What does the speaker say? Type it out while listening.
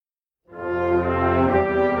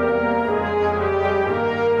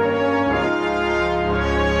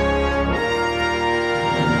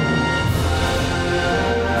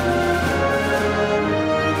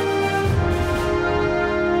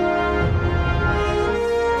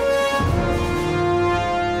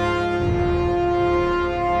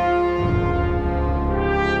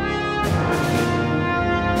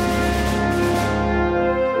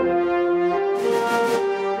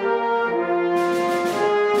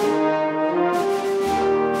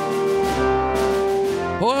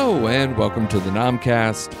Hello and welcome to the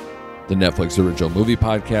Nomcast, the Netflix original movie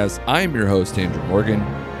podcast. I'm your host, Andrew Morgan.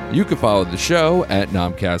 You can follow the show at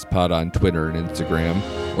NomcastPod on Twitter and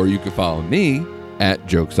Instagram, or you can follow me at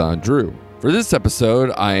JokesOnDrew. For this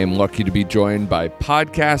episode, I am lucky to be joined by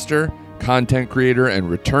podcaster, content creator, and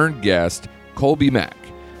return guest, Kolby Mack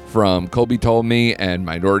from Kolby Told Me and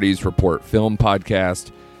Minorities Report Film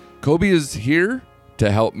Podcast. Kolby is here to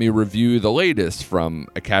help me review the latest from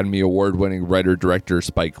Academy Award-winning writer-director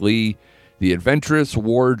Spike Lee, the adventurous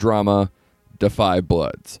war drama Defy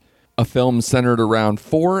Bloods, a film centered around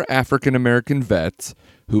 4 African-American vets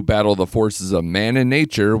who battle the forces of man and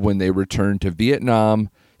nature when they return to Vietnam,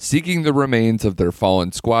 seeking the remains of their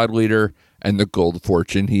fallen squad leader and the gold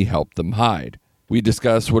fortune he helped them hide. We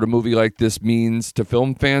discuss what a movie like this means to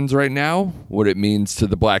film fans right now, what it means to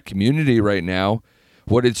the black community right now,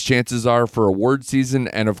 what its chances are for award season,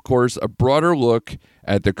 and of course, a broader look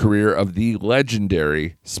at the career of the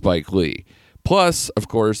legendary Spike Lee. Plus, of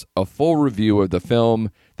course, a full review of the film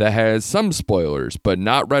that has some spoilers, but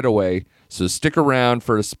not right away, so stick around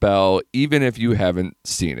for a spell, even if you haven't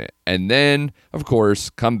seen it. And then, of course,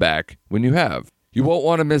 come back when you have. You won't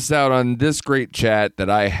want to miss out on this great chat that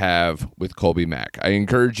I have with Kolby Mack. I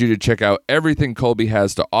encourage you to check out everything Kolby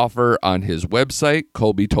has to offer on his website,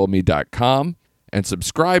 kolbytoldme.com. And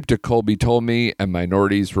subscribe to Kolby Told Me and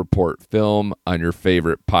Minorities Report Film on your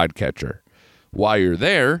favorite podcatcher. While you're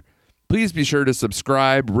there, please be sure to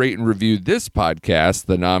subscribe, rate, and review this podcast,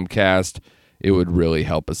 the Nomcast. It would really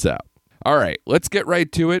help us out. All right, let's get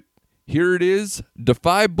right to it. Here it is,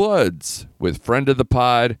 Defy Bloods with friend of the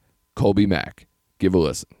pod, Kolby Mack. Give a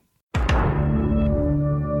listen.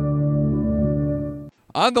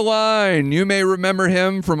 On the line, you may remember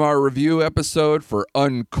him from our review episode for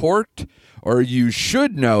Uncorked, or you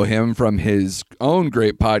should know him from his own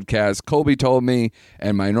great podcast, Kolby Told Me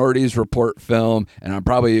and Minorities Report Film, and I'm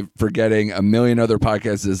probably forgetting a million other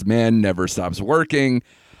podcasts. This man never stops working.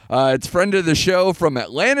 It's friend of the show from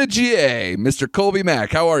Atlanta, GA, Mr. Kolby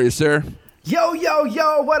Mack. How are you, sir? Yo,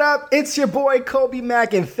 what up? It's your boy, Kolby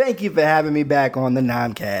Mack, and thank you for having me back on the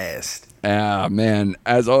Nomcast. Ah, man,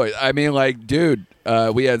 as always. I mean, like, dude,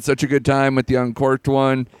 we had such a good time with the Uncorked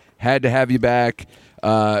one. Had to have you back.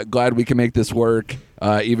 Glad we can make this work,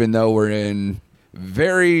 even though we're in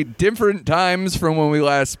very different times from when we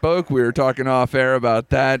last spoke. We were talking off air about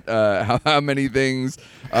that, how many things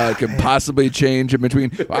could possibly change in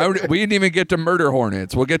between. We didn't even get to Murder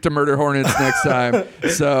Hornets. We'll get to Murder Hornets next time.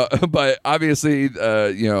 So, but obviously,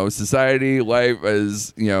 society, life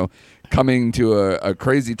is, coming to a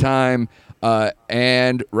crazy time.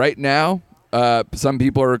 And right now, some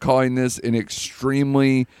people are calling this an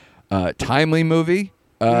extremely timely movie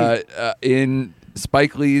in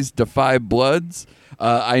Spike Lee's Defy Bloods.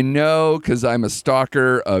 I know because I'm a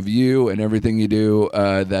stalker of you and everything you do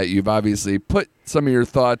that you've obviously put some of your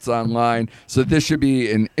thoughts online. So this should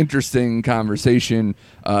be an interesting conversation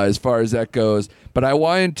as far as that goes. But I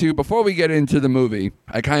wanted to, before we get into the movie,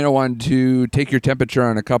 I kind of wanted to take your temperature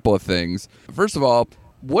on a couple of things. First of all,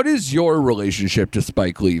 what is your relationship to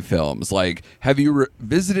Spike Lee films? Like, have you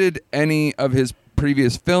visited any of his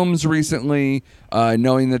previous films recently,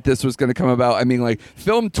 knowing that this was going to come about? I mean, like,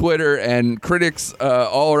 film Twitter and critics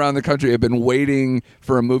all around the country have been waiting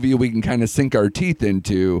for a movie we can kind of sink our teeth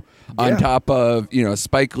into. Yeah. On top of,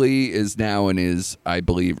 Spike Lee is now in his, I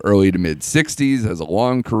believe, early to mid 60s, has a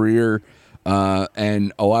long career,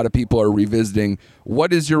 and a lot of people are revisiting.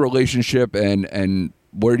 What is your relationship and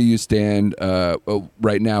where do you stand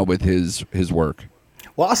right now with his work?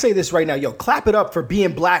 Well, I'll say this right now. Yo, clap it up for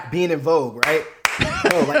being black, being in vogue, right?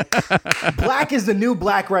 Black is the new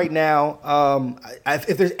black right now.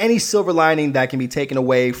 If there's any silver lining that can be taken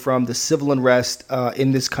away from the civil unrest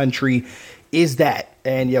in this country, is that.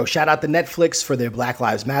 And, shout out to Netflix for their Black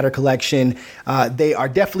Lives Matter collection. They are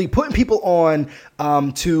definitely putting people on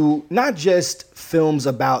to not just films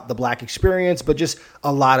about the black experience, but just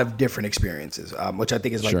a lot of different experiences, which I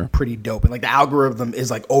think is pretty dope. And the algorithm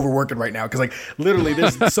is overworking right now because literally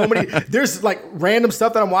there's so many, there's random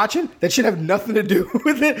stuff that I'm watching that should have nothing to do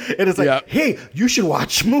with it. And it's hey, you should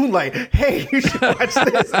watch Moonlight. Hey, you should watch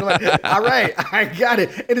this. And I'm all right, I got it.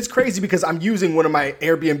 And it's crazy because I'm using one of my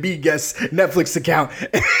Airbnb guests' Netflix account.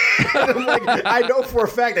 And I'm I know for a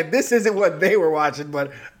fact that this isn't what they were watching,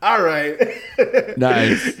 but all right.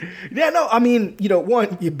 Nice. Yeah, no, I mean,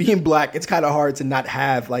 one, being black, it's kind of hard to not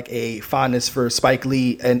have a fondness for Spike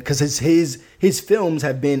Lee, and because his films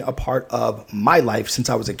have been a part of my life since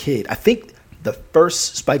I was a kid. I think the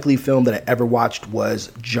first Spike Lee film that I ever watched was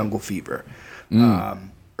Jungle Fever.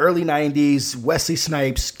 early 90s, Wesley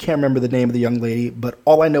Snipes, can't remember the name of the young lady, but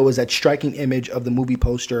all I know is that striking image of the movie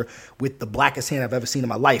poster with the blackest hand I've ever seen in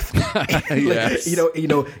my life. Yes.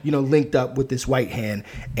 Linked up with this white hand.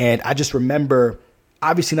 And I just remember,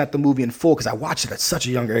 obviously not the movie in full because I watched it at such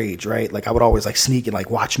a younger age, right? Like I would always like sneak and like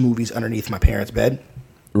watch movies underneath my parents' bed.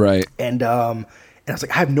 Right. And I was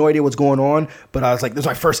like, I have no idea what's going on, but I was like, this was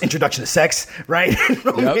my first introduction to sex, right? And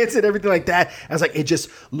romance and everything like that. I was like, it just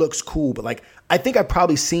looks cool. But like, I think I've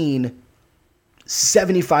probably seen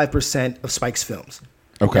 75% of Spike's films.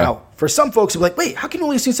 Okay. Now, for some folks, who are like, wait, how can you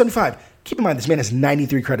only have seen 75? Keep in mind, this man has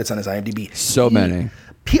 93 credits on his IMDb. So many.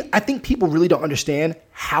 I think people really don't understand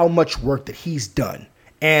how much work that he's done.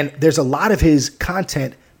 And there's a lot of his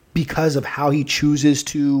content because of how he chooses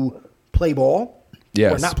to play ball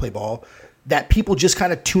or not play ball, that people just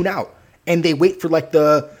kind of tune out and they wait for like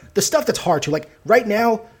the stuff that's hard to. Like right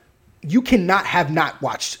now, you cannot have not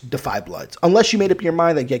watched Defy Bloods unless you made up your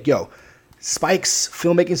mind that like, yo, Spike's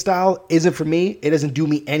filmmaking style isn't for me. It doesn't do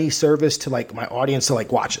me any service to like my audience to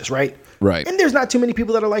like watch this, right? Right. And there's not too many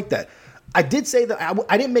people that are like that. I did say that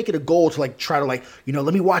I didn't make it a goal to like try to like,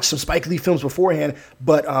 let me watch some Spike Lee films beforehand,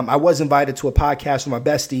 but I was invited to a podcast with my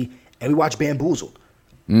bestie and we watched Bamboozled,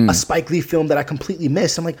 a Spike Lee film that I completely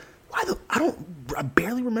missed. I'm like, I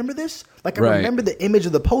barely remember this. Like I remember the image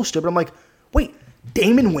of the poster, but I'm like, wait,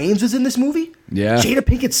 Damon Wayans was in this movie? Yeah. Jada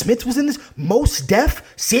Pinkett Smith was in this? Mos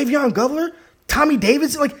Def, Savion Governor, Tommy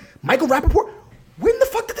Davis, like Michael Rappaport. When the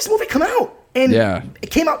fuck did this movie come out? And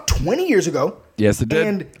it came out 20 years ago. Yes, it did.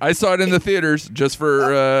 And I saw it in the theaters just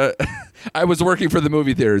for. I was working for the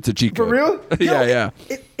movie theater. It's a cheat code. For real? Yeah.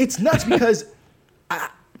 It's nuts because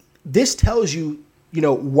this tells you,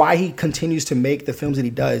 why he continues to make the films that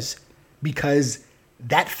he does. Because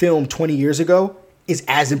that film 20 years ago is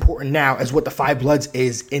as important now as what Defy Bloods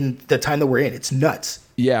is in the time that we're in. It's nuts.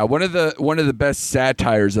 Yeah, one of the best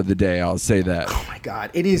satires of the day. I'll say that. Oh my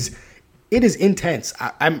God, it is intense.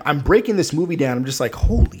 I'm breaking this movie down. I'm just like,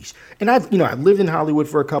 holy and I've lived in Hollywood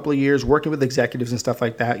for a couple of years, working with executives and stuff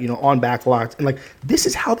like that, on backlots, and like this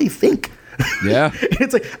is how they think. Yeah.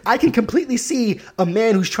 It's like I can completely see a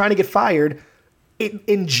man who's trying to get fired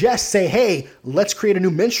in just say, hey, let's create a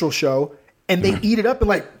new minstrel show, and they eat it up and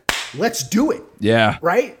like, let's do it. Yeah.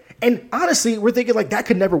 Right? And honestly, we're thinking like that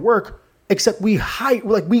could never work, except we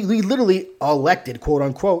literally elected, quote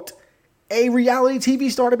unquote, a reality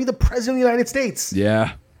TV star to be the president of the United States.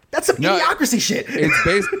 Yeah. That's some idiocracy shit.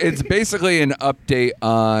 It's basically an update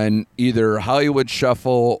on either Hollywood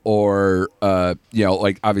Shuffle or,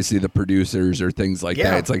 like obviously the producers or things like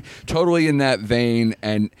that. It's like totally in that vein,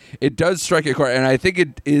 and it does strike a chord. And I think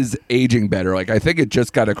it is aging better. Like I think it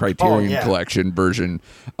just got a Criterion Collection version.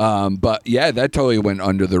 But yeah, that totally went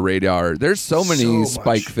under the radar. There's so many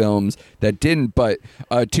Spike films that didn't. But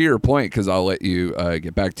to your point, because I'll let you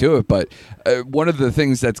get back to it. But one of the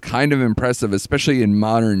things that's kind of impressive, especially in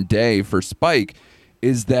modern day for Spike,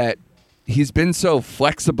 is that he's been so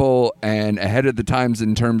flexible and ahead of the times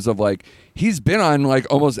in terms of like he's been on like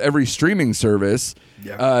almost every streaming service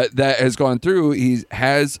that has gone through. He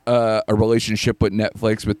has a relationship with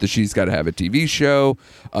Netflix with the She's Gotta Have a TV show,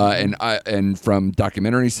 and from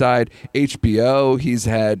documentary side, HBO. He's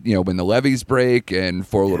had When the Levees Break and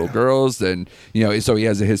Four Little Girls, and so he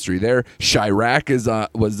has a history there. Chirac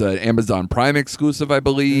was an Amazon Prime exclusive, I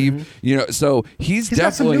believe. So he's definitely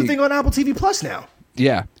got some new thing on Apple TV Plus now.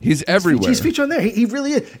 Yeah, he's everywhere. He's featured on there. He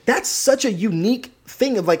really is. That's such a unique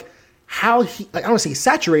thing of like how he, like, I don't want to say he's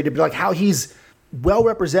saturated, but like how he's well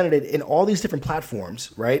represented in all these different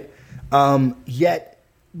platforms, right? Yet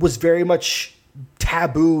was very much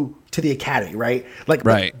taboo to the Academy, right? Like,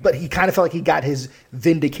 right. But he kind of felt like he got his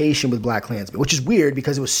vindication with BlacKkKlansman, which is weird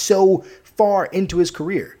because it was so far into his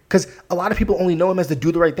career. Because a lot of people only know him as the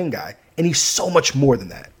do the right thing guy, and he's so much more than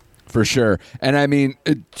that. For sure. And I mean,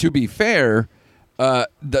 to be fair,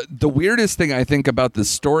 the weirdest thing I think about the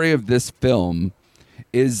story of this film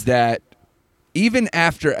is that even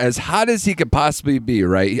after as hot as he could possibly be,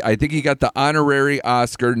 right? I think he got the honorary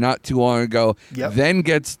Oscar not too long ago, then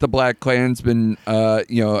gets the BlacKkKlansman,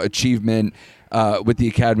 achievement with the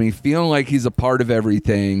Academy, feeling like he's a part of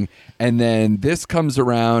everything. And then this comes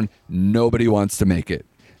around, nobody wants to make it.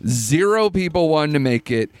 0 people wanted to make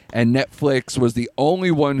it, and Netflix was the only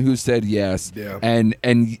one who said yes. Yeah. And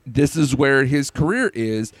this is where his career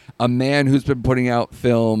is, a man who's been putting out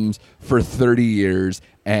films for 30 years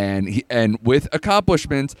and with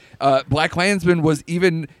accomplishments. BlacKkKlansman was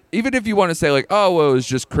even if you want to say like, oh, well, it was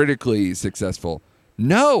just critically successful.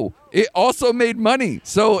 No, it also made money.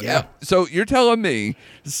 So, Yeah. so you're telling me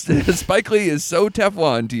Spike Lee is so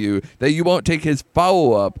Teflon to you that you won't take his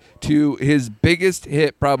follow-up to his biggest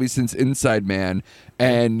hit probably since Inside Man,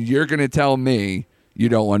 and you're going to tell me you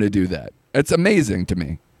don't want to do that. It's amazing to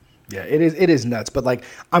me. Yeah, it is. It is nuts. But like,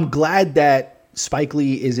 I'm glad that Spike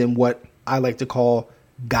Lee is in what I like to call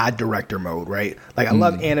God director mode, right? Like, I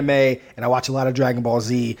love anime and I watch a lot of Dragon Ball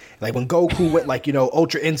Z. Like when Goku went like,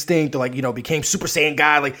 Ultra Instinct or like, became Super Saiyan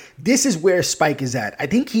God, like this is where Spike is at. I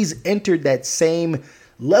think he's entered that same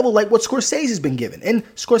level like what Scorsese's been given. And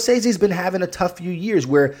Scorsese's been having a tough few years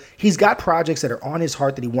where he's got projects that are on his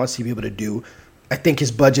heart that he wants to be able to do. I think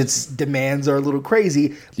his budget's demands are a little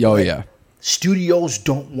crazy. Oh, yeah. Studios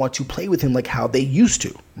don't want to play with him like how they used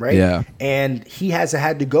to, right? Yeah. And he has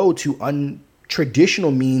had to go to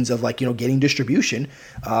untraditional means of like, getting distribution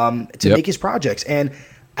to make his projects. And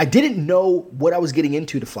I didn't know what I was getting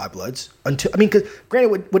into to Fly Bloods until, because granted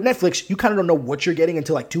with Netflix, you kind of don't know what you're getting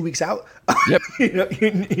until like 2 weeks out. Yep. you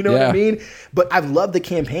know what I mean? But I've loved the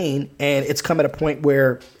campaign and it's come at a point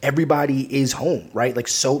where everybody is home, right? Like,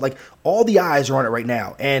 so like all the eyes are on it right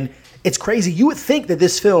now. And it's crazy. You would think that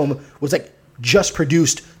this film was like just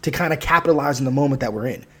produced to kind of capitalize on the moment that we're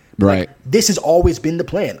in. Right. Like, this has always been the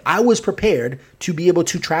plan. I was prepared to be able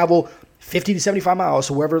to travel 50 to 75 miles,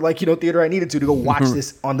 so wherever theater I needed to go watch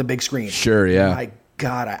this on the big screen. Sure, yeah. My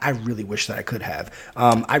God, I really wish that I could have.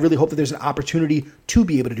 I really hope that there's an opportunity to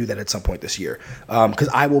be able to do that at some point this year, because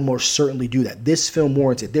I will most certainly do that. This film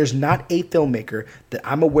warrants it. There's not a filmmaker that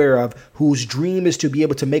I'm aware of whose dream is to be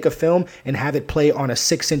able to make a film and have it play on a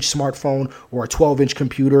 6-inch smartphone or a 12-inch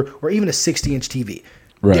computer or even a 60-inch TV.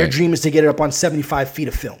 Right. Their dream is to get it up on 75 feet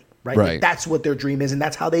of film. Right? Right. Like, that's what their dream is, and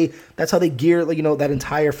that's how they gear that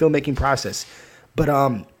entire filmmaking process. But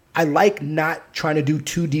I like not trying to do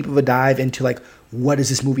too deep of a dive into like what is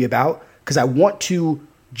this movie about, because I want to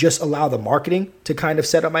just allow the marketing to kind of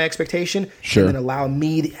set up my expectation, sure, and then allow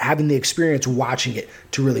me having the experience watching it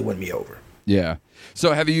to really win me over. Yeah.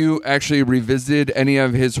 So have you actually revisited any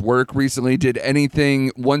of his work recently? Did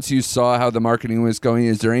anything, once you saw how the marketing was going,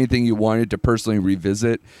 is there anything you wanted to personally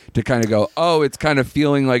revisit to kind of go, oh, it's kind of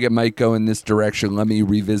feeling like it might go in this direction. Let me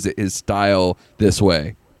revisit his style this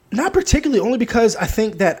way. Not particularly, only because I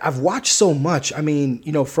think that I've watched so much. I mean,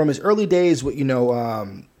 from his early days with,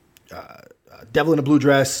 Devil in a Blue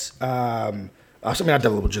Dress, not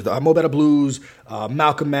Devil in a Blue Dress, Mo Better Blues,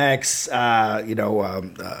 Malcolm X,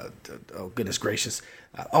 oh goodness gracious.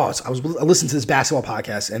 I listened to this basketball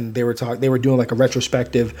podcast and they were doing like a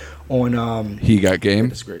retrospective on He Got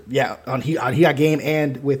Game. Yeah, on He Got Game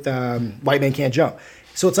and with White Man Can't Jump.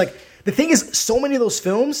 So it's like, the thing is, so many of those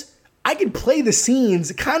films, I can play the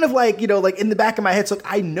scenes kind of like, like in the back of my head. So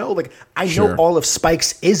I know Sure, all of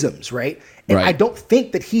Spike's isms, right? And right. I don't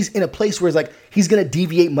think that he's in a place where it's like he's going to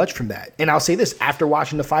deviate much from that. And I'll say this, after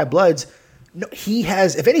watching The Five Bloods, no, he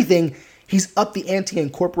has, if anything, he's upped the ante,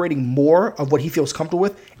 incorporating more of what he feels comfortable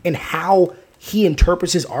with and how he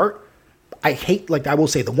interprets his art. I will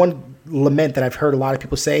say, the one lament that I've heard a lot of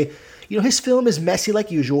people say, his film is messy like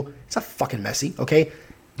usual. It's not fucking messy, okay?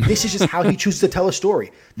 This is just how he chooses to tell a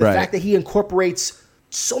story. The right. fact that he incorporates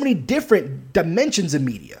so many different dimensions of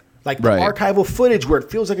media, like the right. archival footage where it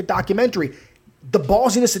feels like a documentary, the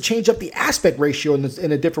ballsiness to change up the aspect ratio in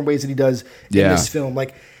the different ways that he does in this film.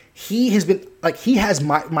 Like, he has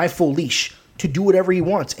my full leash to do whatever he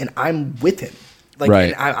wants, and I'm with him. Like,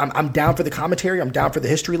 right. I'm down for the commentary. I'm down for the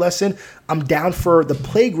history lesson. I'm down for the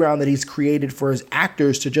playground that he's created for his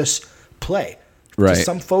actors to just play. Right. To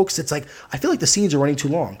some folks, it's like, I feel like the scenes are running too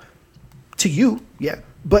long. To you, yeah.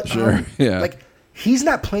 But sure. Yeah. Like, he's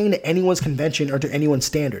not playing to anyone's convention or to anyone's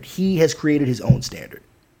standard. He has created his own standard.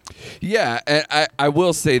 Yeah, and I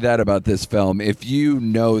will say that about this film. If you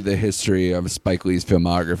know the history of Spike Lee's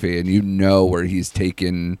filmography and you know where he's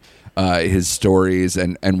taken his stories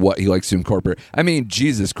and what he likes to incorporate. I mean,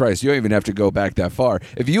 Jesus Christ, you don't even have to go back that far.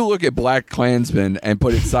 If you look at Black Klansman and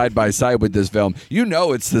put it side by side with this film, you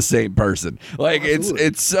know it's the same person. Like,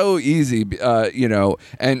 it's so easy,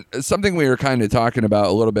 and something we were kind of talking about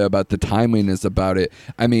a little bit about the timeliness about it.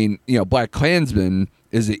 I mean, Black Klansman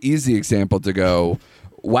is an easy example to go,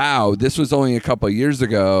 wow, this was only a couple of years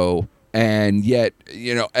ago. And yet,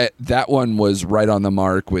 that one was right on the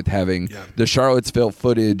mark with having the Charlottesville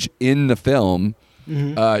footage in the film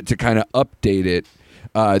to kind of update it.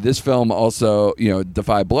 This film also, The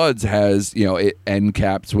Five Bloods has, it end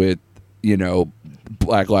caps with,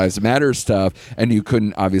 Black Lives Matter stuff, and you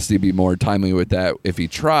couldn't obviously be more timely with that if he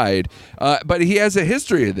tried. But he has a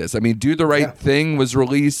history of this. I mean, Do the Right Thing was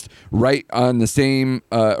released right on the same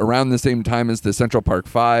around the same time as the Central Park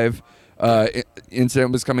 5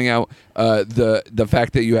 incident was coming out. The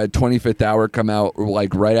fact that you had 25th Hour come out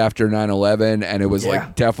like right after 9/11, and it was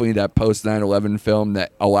like definitely that post 9/11 film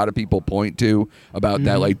that a lot of people point to about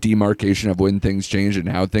that like demarcation of when things change and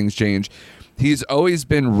how things change. He's always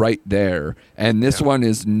been right there, and this one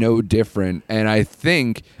is no different. And I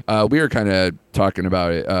think we were kind of talking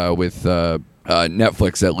about it with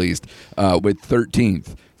Netflix, at least, with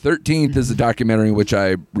 13th. 13th is a documentary which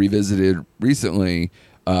I revisited recently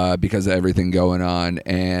because of everything going on.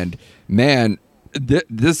 And, man,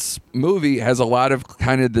 this movie has a lot of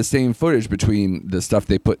kind of the same footage between the stuff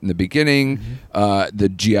they put in the beginning,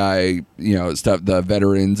 the GI, stuff, the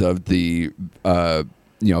veterans of the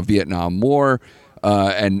Vietnam War,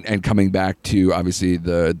 and coming back to obviously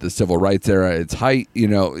the civil rights era at its height,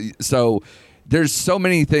 so there's so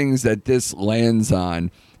many things that this lands on,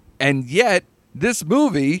 and yet this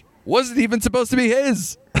movie wasn't even supposed to be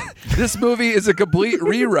his. This movie is a complete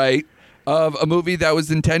rewrite of a movie that was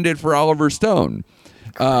intended for Oliver Stone.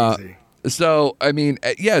 So I mean,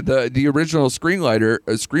 the original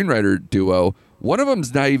screenwriter duo. One of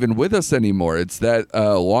them's not even with us anymore. It's that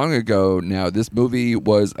long ago now. This movie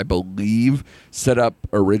was, I believe, set up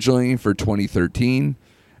originally for 2013.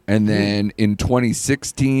 And then in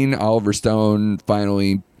 2016, Oliver Stone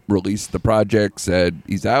finally released the project, said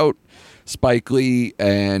he's out. Spike Lee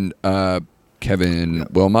and Kevin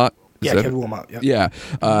Wilmot. Kevin Wilmot. Yeah.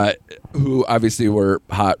 Who obviously were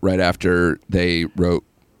hot right after they wrote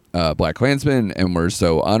BlacKkKlansman, and were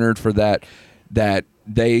so honored for that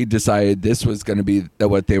they decided this was going to be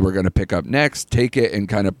what they were going to pick up next, take it and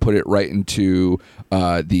kind of put it right into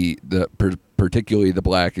particularly the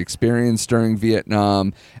Black experience during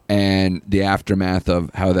Vietnam and the aftermath of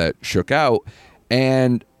how that shook out.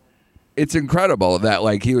 And it's incredible that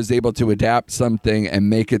like he was able to adapt something and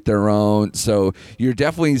make it their own. So you're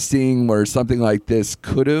definitely seeing where something like this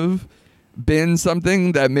could have been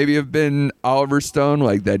something that maybe have been Oliver Stone,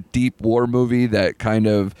 like that deep war movie that kind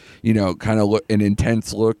of look an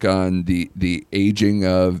intense look on the aging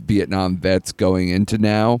of Vietnam vets going into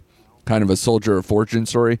now, kind of a soldier of fortune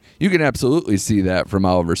story. You can absolutely see that from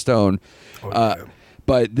Oliver Stone.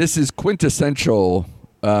 But this is quintessential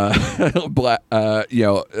black,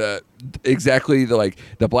 exactly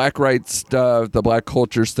the black rights stuff, the black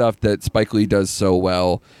culture stuff that Spike Lee does so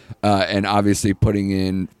well, and obviously putting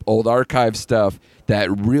in old archive stuff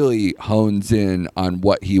that really hones in on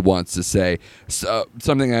what he wants to say. So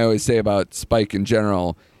something I always say about Spike in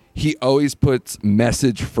general, he always puts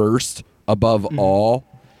message first above all,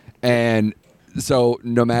 and so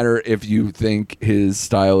no matter if you think his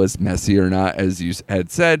style is messy or not, as you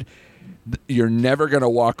had said, you're never going to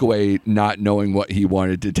walk away not knowing what he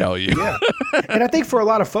wanted to tell you. Yeah. And I think for a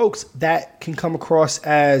lot of folks, that can come across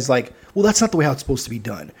as like, well, that's not the way how it's supposed to be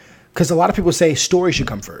done. Because a lot of people say story should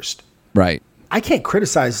come first. Right. I can't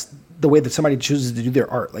criticize the way that somebody chooses to do their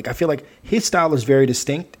art. Like, I feel like his style is very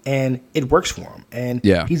distinct and it works for him. And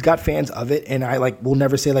he's got fans of it. And I will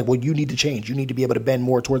never say like, well, you need to change. You need to be able to bend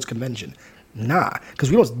more towards convention. Nah.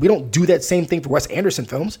 Because we don't do that same thing for Wes Anderson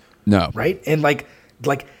films. No. Right. And like,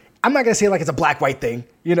 I'm not going to say like it's a black-white thing,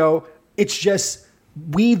 it's just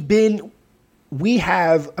we got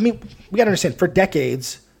to understand, for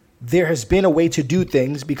decades, there has been a way to do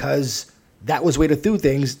things because that was the way to do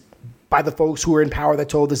things by the folks who were in power that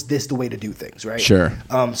told us this is the way to do things, right? Sure.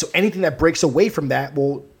 So anything that breaks away from that,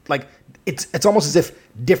 well, like it's almost as if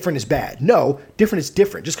different is bad. No, different is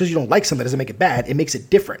different. Just because you don't like something doesn't make it bad. It makes it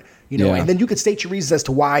different, And then you could state your reasons as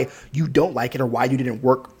to why you don't like it or why you didn't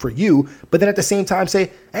work for you. But then at the same time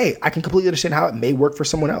say, hey, I can completely understand how it may work for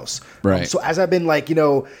someone else. Right. So as I've been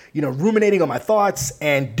ruminating on my thoughts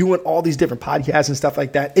and doing all these different podcasts and stuff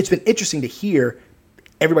like that, it's been interesting to hear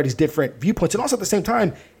everybody's different viewpoints. And also at the same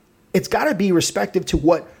time, it's got to be respective to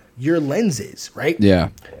what your lens is, right? Yeah.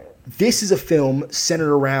 This is a film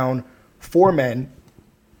centered around 4 men,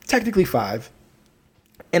 technically 5,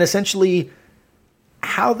 and essentially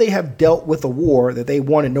how they have dealt with a war that they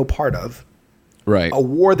wanted no part of. Right. A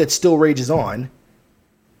war that still rages on,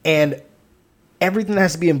 and everything that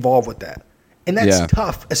has to be involved with that. And that's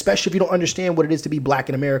tough, especially if you don't understand what it is to be black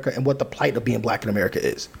in America and what the plight of being black in America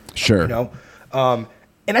is. Sure.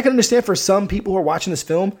 And I can understand for some people who are watching this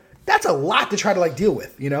film, that's a lot to try to deal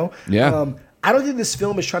with, Yeah. I don't think this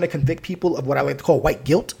film is trying to convict people of what I like to call white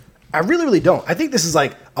guilt. I really, really don't. I think this is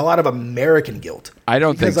a lot of American guilt. I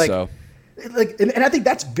don't think so. And I think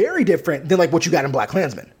that's very different than what you got in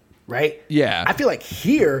BlacKkKlansman, right? Yeah. I feel like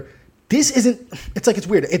here, this isn't. It's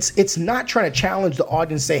weird. It's not trying to challenge the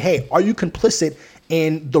audience. Say, hey, are you complicit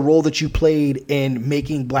in the role that you played in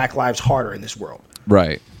making Black lives harder in this world?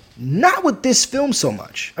 Right. Not with this film so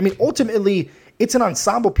much. I mean, ultimately, it's an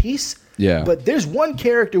ensemble piece. Yeah. But there's one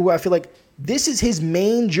character who I feel like this is his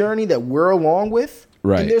main journey that we're along with.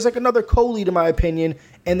 Right. And there's like another co-lead, in my opinion,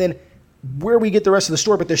 and then where we get the rest of the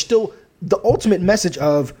story. But there's still the ultimate message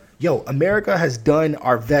of, yo, America has done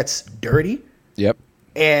our vets dirty. Yep.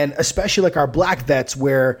 And especially like our black vets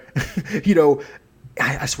where, you know,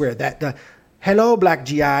 I swear that hello, black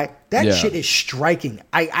GI, that shit is striking.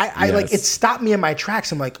 I like, it stopped me in my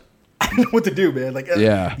tracks. I'm like, I don't know what to do, man. Like,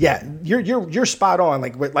 yeah, you're spot on.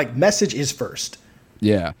 Like message is first.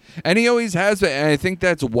 Yeah. And he always has it. And I think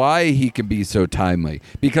that's why he can be so timely,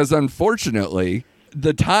 because unfortunately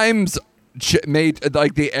the times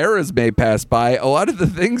like the eras may pass by, a lot of the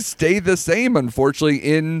things stay the same, unfortunately,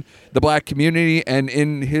 in the black community and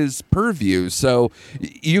in his purview. So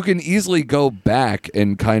you can easily go back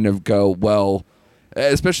and kind of go, well,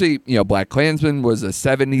 especially, you know, Black Klansman was a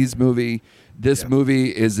 70s movie. This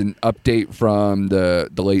movie is an update from the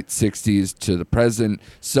late 60s to the present.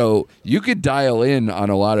 So you could dial in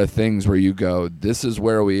on a lot of things where you go, this is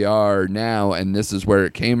where we are now and this is where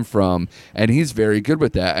it came from. And he's very good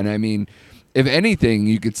with that. And I mean, if anything,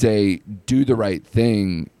 you could say Do the Right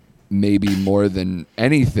Thing maybe more than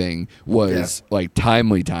anything was like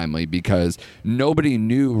timely, because nobody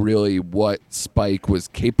knew really what Spike was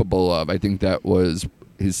capable of. I think that was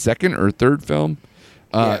his second or third film.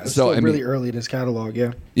 So really early in his catalog,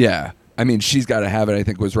 yeah. I mean, She's Gotta Have It, I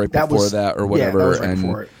think was right before that or whatever. Yeah, that was right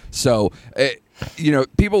before it. So, you know,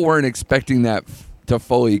 people weren't expecting that to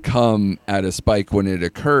fully come out of Spike when it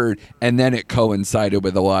occurred, and then it coincided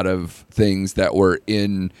with a lot of things that were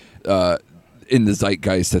in the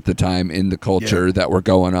zeitgeist at the time, in the culture that were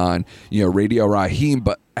going on. You know, Radio Raheem,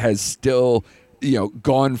 but has still, you know,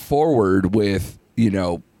 gone forward with, you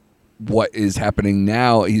know, what is happening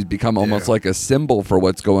now. He's become almost like a symbol for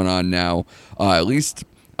what's going on now, at least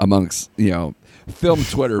amongst, you know, film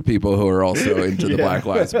Twitter people who are also into the Black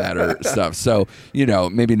Lives Matter stuff. So, you know,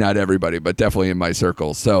 maybe not everybody, but definitely in my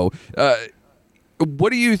circle. So, what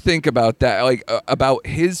do you think about that? Like about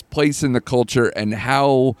his place in the culture and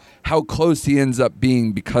how close he ends up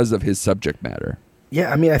being because of his subject matter?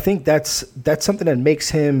 Yeah, I mean, I think that's something that makes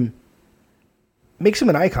him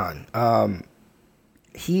an icon.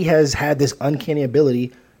 He has had this uncanny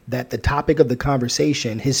ability that the topic of the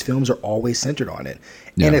conversation, his films are always centered on it.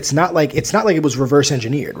 Yeah. And it's not like it was reverse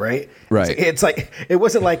engineered, right? Right. It's like, it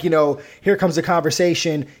wasn't like, you know, here comes the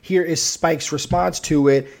conversation, here is Spike's response to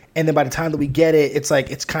it, and then by the time that we get it, it's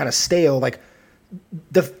like, it's kind of stale. Like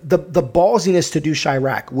the ballsiness to do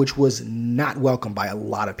Chirac, which was not welcomed by a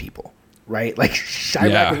lot of people, right? Like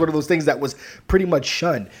Chirac was one of those things that was pretty much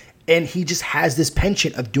shunned. And he just has this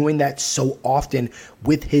penchant of doing that so often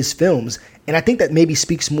with his films. And I think that maybe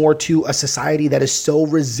speaks more to a society that is so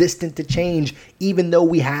resistant to change, even though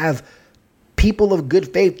we have people of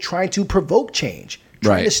good faith trying to provoke change.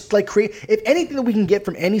 Trying to like create, if anything that we can get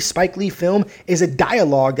from any Spike Lee film is a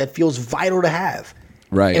dialogue that feels vital to have.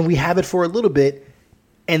 Right. And we have it for a little bit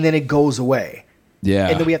and then it goes away. Yeah.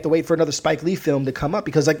 And then we have to wait for another Spike Lee film to come up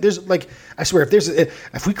because like there's like I swear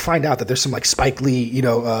if we find out that there's some like Spike Lee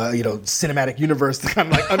cinematic universe kind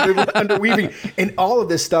of like underweaving in all of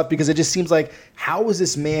this stuff, because it just seems like, how is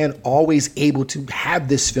this man always able to have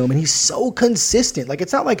this film? And he's so consistent. Like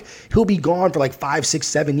it's not like he'll be gone for like 5, 6,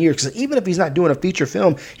 7 years, because even if he's not doing a feature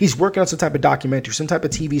film, he's working on some type of documentary, some type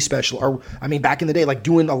of TV special, or I mean back in the day like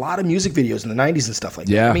doing a lot of music videos in the 90s and stuff like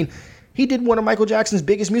that. I mean, he did one of Michael Jackson's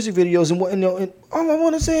biggest music videos, and all I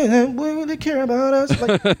want to say is, will they care about us?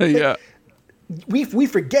 Like, we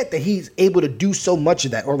forget that he's able to do so much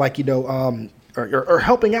of that, or like or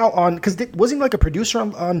helping out on, because wasn't he like a producer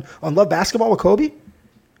on Love Basketball with Kolby?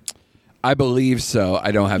 I believe so.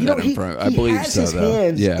 I don't have that in front. I believe so. He has his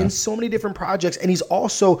hands in so many different projects, and he's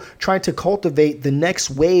also trying to cultivate the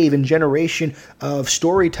next wave and generation of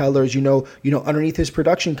storytellers. Underneath his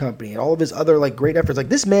production company and all of his other like great efforts. Like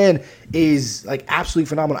this man is like absolutely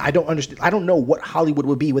phenomenal. I don't understand. I don't know what Hollywood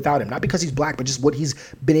would be without him. Not because he's black, but just what he's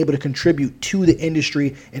been able to contribute to the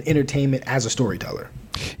industry and entertainment as a storyteller.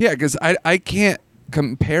 Yeah, because I can't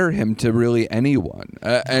compare him to really anyone,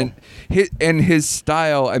 and his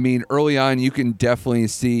style. I mean, early on, you can definitely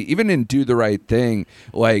see, even in Do the Right Thing,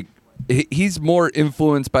 like he's more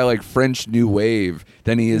influenced by like French New Wave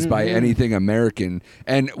than he is by anything American.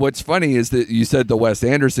 And what's funny is that you said the Wes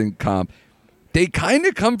Anderson comp. They kind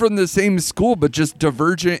of come from the same school, but just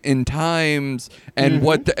divergent in times and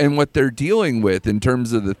what they're dealing with in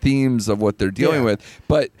terms of the themes of what they're dealing with.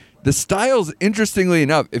 But the styles, interestingly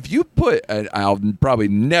enough, if you put, and I'll probably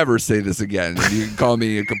never say this again, you can call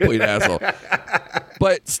me a complete asshole,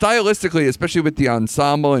 But stylistically, especially with the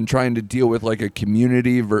ensemble and trying to deal with like a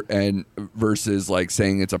community versus like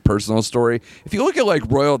saying it's a personal story. If you look at like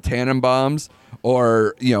Royal Tannenbaums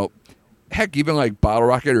or, heck, even like Bottle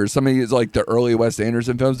Rocket or some of these like the early Wes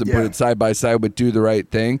Anderson films and put it side by side with Do the Right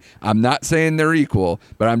Thing. I'm not saying they're equal,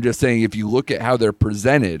 but I'm just saying if you look at how they're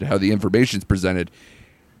presented, how the information's presented,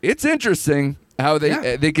 it's interesting how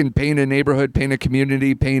they can paint a neighborhood, paint a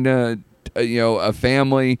community, paint a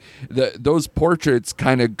family. Those portraits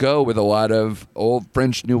kind of go with a lot of old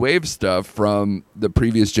French New Wave stuff from the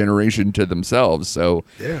previous generation to themselves. So,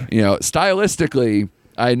 stylistically,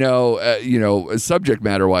 I know, subject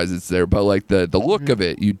matter wise, it's there, but like the look of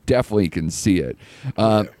it, you definitely can see it.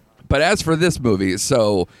 But as for this movie,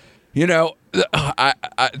 so,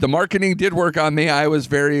 the marketing did work on me. I was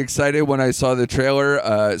very excited when I saw the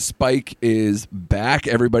trailer. Spike is back.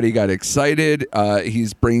 Everybody got excited.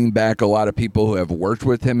 He's bringing back a lot of people who have worked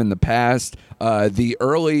with him in the past.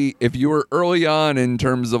 If you were early on in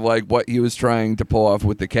terms of like what he was trying to pull off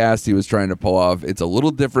with the cast, he was trying to pull off. It's a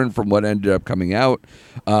little different from what ended up coming out.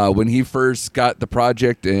 When he first got the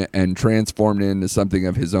project and transformed it into something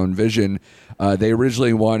of his own vision, they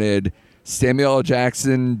originally wanted Samuel L.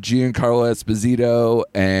 Jackson, Giancarlo Esposito,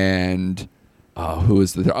 and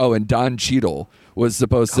and Don Cheadle was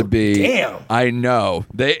supposed to be. Damn. I know.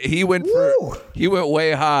 He went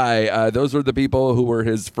way high. Those were the people who were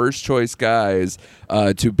his first choice guys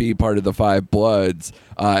to be part of the Five Bloods.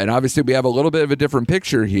 And obviously we have a little bit of a different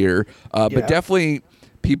picture here, but definitely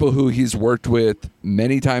people who he's worked with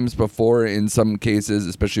many times before in some cases,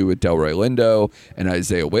 especially with Delroy Lindo and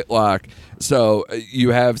Isaiah Whitlock. So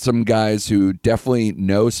you have some guys who definitely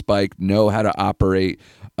know Spike, know how to operate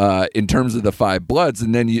in terms of the Five Bloods.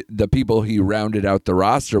 And then the people he rounded out the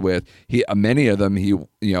roster with, many of them,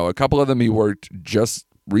 a couple of them he worked just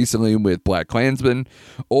recently with Black Klansman,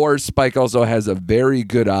 or Spike also has a very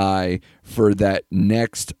good eye for that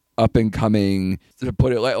next up and coming, to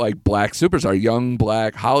put it like black superstar, young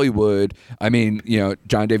black Hollywood. I mean,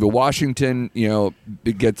 John David Washington,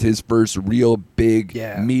 gets his first real big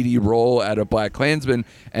meaty role out of Black Klansman.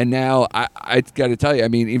 And now I got to tell you, I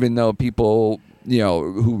mean, even though people,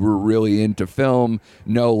 who were really into film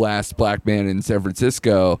know Last Black Man in San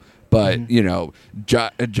Francisco, but,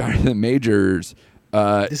 Jonathan Majors,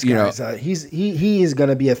 this guy's, he is going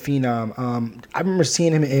to be a phenom. I remember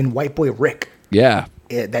seeing him in White Boy Rick. Yeah.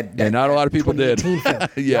 That not a lot of people did. Film.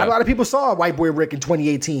 Not a lot of people saw White Boy Rick in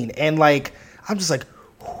 2018. And like, I'm just like,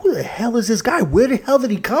 who the hell is this guy? Where the hell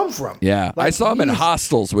did he come from? Yeah. Like, I saw him in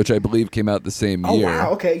Hostels, which I believe came out the same year. Oh, wow.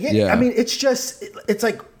 Okay. Yeah. I mean, it's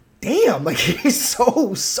like, damn, like he's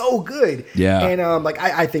so good. Yeah. And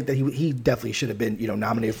I think that he definitely should have been,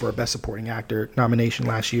 nominated for a Best Supporting Actor nomination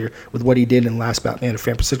last year with what he did in Last Batman in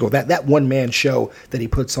San Francisco. That one man show that he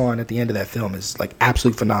puts on at the end of that film is like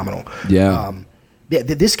absolutely phenomenal. Yeah.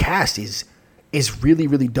 This cast is really,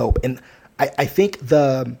 really dope. And I think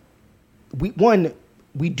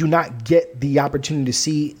we do not get the opportunity to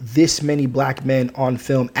see this many black men on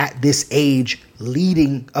film at this age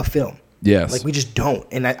leading a film. Yes. Like we just don't.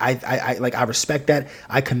 And I respect that.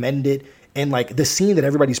 I commend it. And like the scene that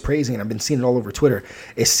everybody's praising, and I've been seeing it all over Twitter,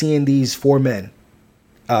 is seeing these four men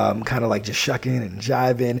kind of like just shucking and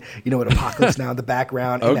jiving, with Apocalypse Now in the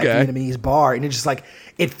background in that Vietnamese bar. And it's just like,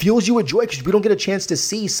 it fills you with joy because we don't get a chance to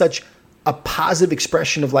see such a positive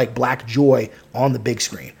expression of like black joy on the big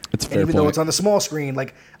screen. It's fair. And even though it's on the small screen,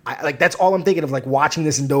 like that's all I'm thinking of, like watching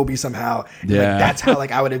this in Dolby somehow. Yeah. Like, that's how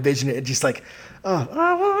like I would envision it. Just like, damn,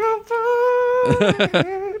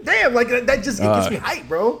 like that just gets me hyped,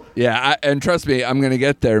 bro. Yeah, and trust me, I'm gonna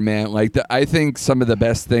get there, man. Like I think some of the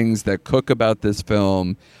best things that cook about this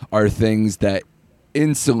film are things that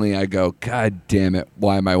instantly I go, God damn it,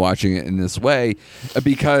 why am I watching it in this way?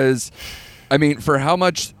 Because, I mean, for how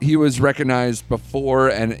much he was recognized before,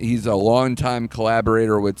 and he's a longtime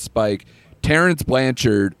collaborator with Spike, Terrence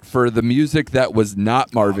Blanchard, for the music that was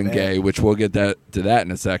not Marvin Gaye, which we'll get to that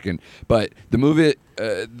in a second, but the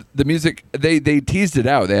music, they teased it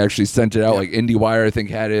out. They actually sent it out, like IndieWire, I think,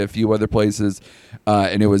 had it a few other places,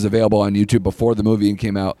 and it was available on YouTube before the movie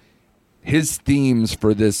came out. His themes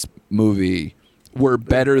for this movie were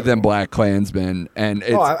better than Black Klansman, and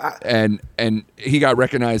and he got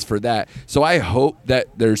recognized for that. So I hope that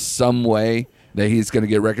there's some way that he's going to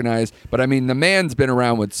get recognized. But I mean, the man's been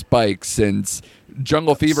around with Spike since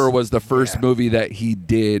Jungle Fever was the first movie that he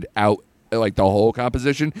did out, like the whole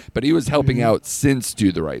composition, but he was helping out since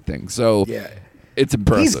Do the Right Thing. So it's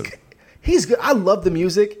impressive. He's good. I love the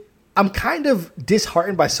music. I'm kind of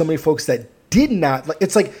disheartened by so many folks that did not like.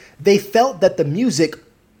 It's like they felt that the music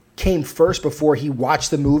came first before he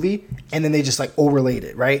watched the movie, and then they just like overlaid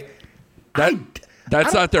it, right?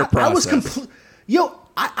 That's not their process.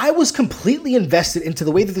 I was completely invested into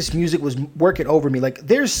the way that this music was working over me. Like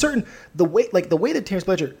there's certain the way that Terrence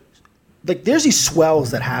Blanchard, like there's these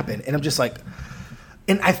swells that happen, and I'm just like,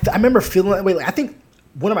 and I remember feeling that way. Like I think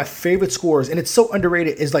one of my favorite scores, and it's so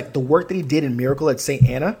underrated, is like the work that he did in Miracle at St.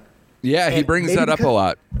 Anna. Yeah, he brings that up a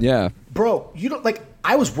lot. Yeah, bro, you don't like.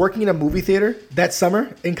 I was working in a movie theater that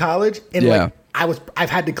summer in college, and like I've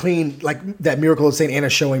had to clean like that Miracle at St. Anna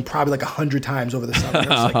showing probably like 100 times over the summer.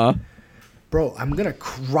 And I was like, bro, I'm gonna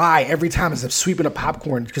cry every time as I'm sweeping up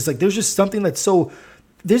popcorn because like there's just something that's so.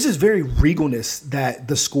 There's this very regalness that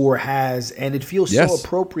the score has, and it feels so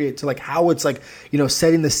appropriate to like how it's like, you know,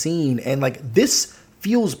 setting the scene, and like this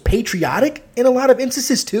feels patriotic in a lot of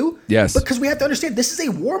instances too. Yes, because we have to understand this is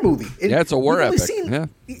a war movie. It's a war epic.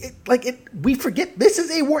 We forget this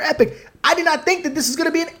is a war epic. I did not think that this is going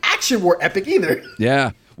to be an action war epic either.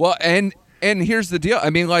 Yeah, well, and here's the deal. I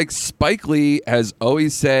mean, like Spike Lee has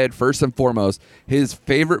always said, first and foremost, his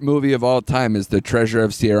favorite movie of all time is The Treasure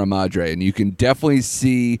of Sierra Madre. And you can definitely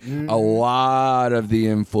see a lot of the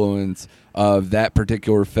influence of that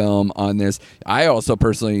particular film on this. I also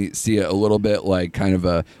personally see it a little bit like kind of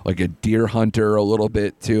a Deer Hunter a little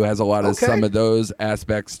bit too. Has a lot of some of those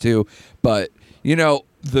aspects too. But, you know,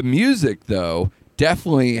 the music, though,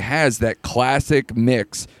 definitely has that classic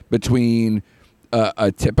mix between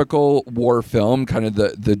a typical war film, kind of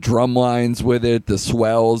the drum lines with it, the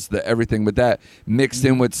swells, the everything with that, mixed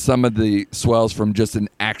in with some of the swells from just an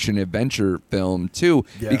action adventure film too.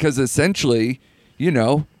 Yeah. Because essentially, you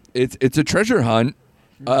know, it's a treasure hunt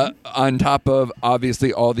on top of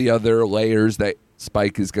obviously all the other layers that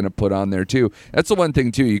Spike is going to put on there too. That's the one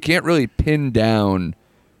thing too. You can't really pin down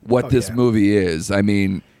what this movie is. I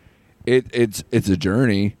mean, it's a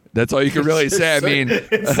journey. That's all you can really say. I mean,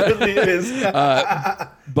 it certainly is.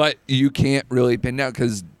 But you can't really pin down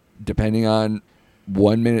because depending on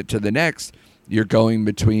 1 minute to the next, you're going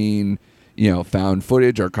between, you know, found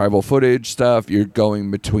footage, archival footage stuff. You're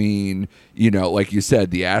going between, you know, like you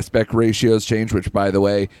said, the aspect ratios change, which, by the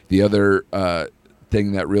way, the other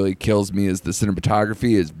thing that really kills me is the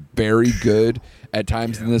cinematography is very good at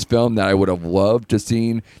times in this film that I would have loved to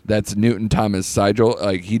seen. That's Newton Thomas Sigel.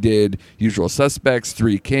 Like he did Usual Suspects,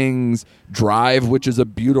 Three Kings, Drive, which is a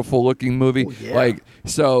beautiful looking movie. Like,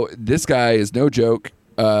 so this guy is no joke.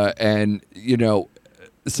 And you know,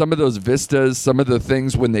 some of those vistas, some of the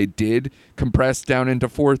things when they did compress down into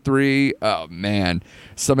 4:3, oh man,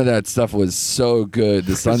 some of that stuff was so good.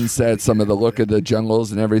 The sunset, some of the look of the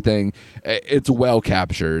jungles and everything, it's well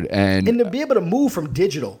captured. And to be able to move from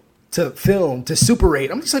digital to film to Super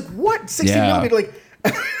 8, I'm just like, what? 60 millimeter? Like,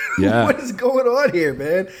 what is going on here,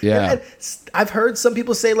 man? Yeah. And I've heard some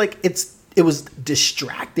people say like it was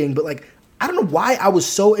distracting, but like I don't know why I was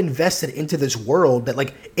so invested into this world that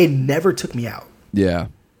like it never took me out. Yeah.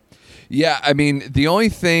 Yeah, I mean, the only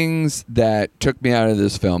things that took me out of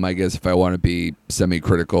this film, I guess if I want to be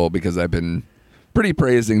semi-critical, because I've been pretty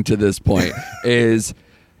praising to this point, is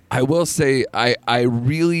I will say I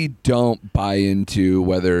really don't buy into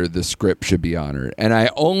whether the script should be honored. And I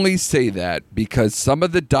only say that because some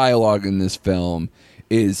of the dialogue in this film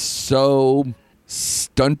is so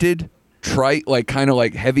stunted, trite, like kind of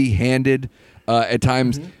like heavy-handed at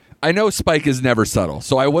times. Mm-hmm. I know Spike is never subtle,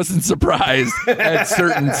 so I wasn't surprised at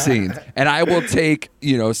certain scenes. And I will take,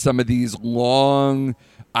 you know, some of these long...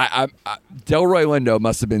 Delroy Lindo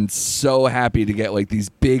must have been so happy to get like these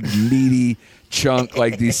big, meaty chunk,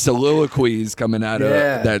 like these soliloquies coming out of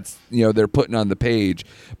that's, you know, they're putting on the page.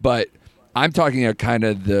 But I'm talking about kind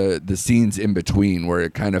of the scenes in between where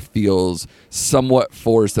it kind of feels somewhat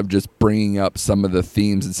forced of just bringing up some of the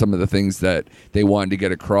themes and some of the things that they wanted to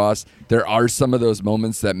get across. There are some of those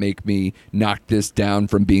moments that make me knock this down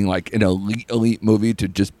from being like an elite movie to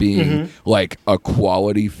just being like a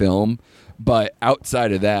quality film. But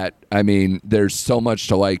outside of that, I mean, there's so much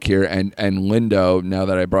to like here. And Lindo, now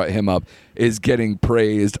that I brought him up, is getting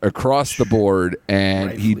praised across the board.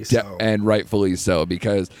 And rightfully so.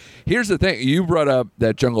 Because here's the thing. You brought up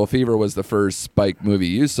that Jungle Fever was the first Spike movie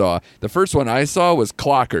you saw. The first one I saw was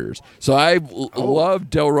Clockers. So I love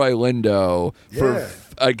Delroy Lindo for,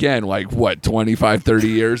 again, like, what, 25, 30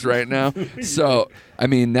 years right now? So... I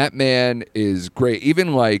mean, that man is great.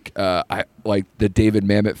 Even like like the David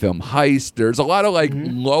Mamet film Heist. There's a lot of like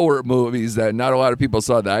lower movies that not a lot of people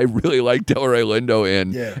saw that I really like Delroy Lindo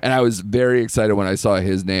in. Yeah. And I was very excited when I saw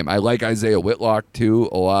his name. I like Isaiah Whitlock too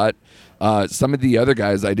a lot. Some of the other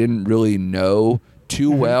guys I didn't really know too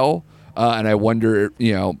well. And I wonder,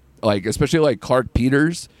 you know, like especially like Clark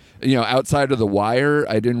Peters. You know, outside of The Wire,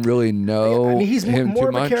 I didn't really know. I mean, he's him more too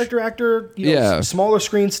of much. A character actor. You know, smaller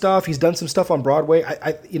screen stuff. He's done some stuff on Broadway.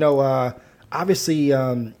 obviously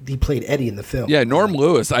he played Eddie in the film. Yeah, Norm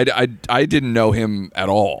Lewis. I didn't know him at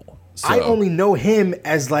all. So. I only know him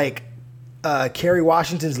as like Kerry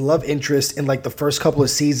Washington's love interest in like the first couple of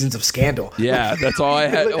seasons of Scandal. Yeah, that's all I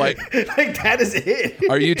had. Like that is it.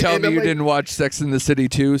 Are you telling me you didn't watch Sex and the City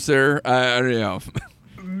too, sir? I don't know.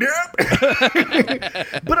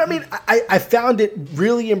 But I mean, I found it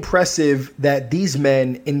really impressive that these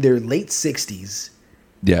men in their late 60s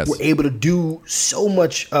were able to do so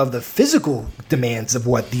much of the physical demands of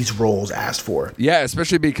what these roles asked for. Yeah,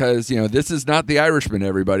 especially because, this is not The Irishman,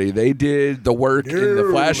 everybody. They did the work in the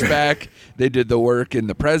flashback. They did the work in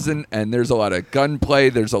the present, and there's a lot of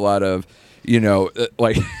gunplay. There's a lot of,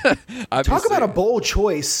 like... Talk about a bold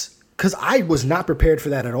choice, because I was not prepared for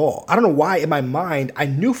that at all. I don't know why in my mind, I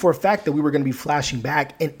knew for a fact that we were going to be flashing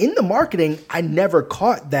back, and in the marketing, I never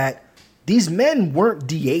caught that these men weren't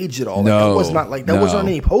de-aged at all. No, that was not like that wasn't on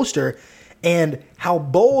any poster. And how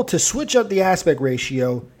bold to switch up the aspect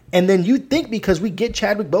ratio. And then you think because we get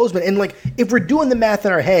Chadwick Boseman, and like if we're doing the math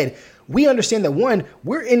in our head, we understand that one,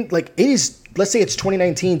 we're in like it is, let's say it's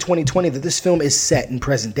 2019, 2020, that this film is set in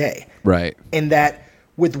present day. Right. And that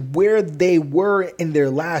with where they were in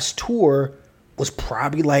their last tour was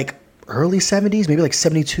probably like early 70s, maybe like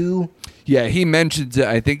 72. Yeah, he mentions it.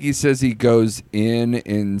 I think he says he goes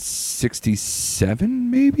in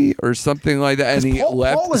 67 maybe or something like that. And he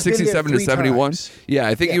left 67 to 71. Times. Yeah,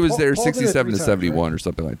 I think he was there 67 to 71 right? Or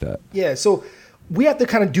something like that. Yeah, so we have to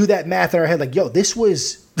kind of do that math in our head like, yo, this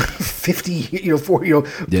was 40,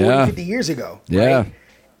 50 years ago. Yeah. Right?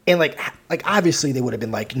 And like obviously they would have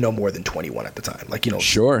been like no more than 21 at the time. Like,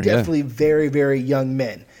 sure, definitely very, very young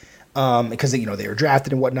men. Because they were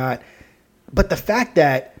drafted and whatnot. But the fact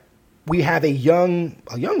that we have a young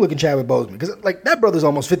looking Chadwick Boseman, because like that brother's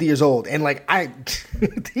almost 50 years old, and like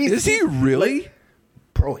is he really? Like,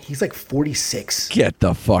 bro, he's like 46. Get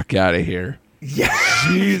the fuck out of here. Yeah,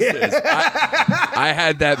 Jesus. I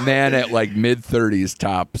had that man at like mid-30s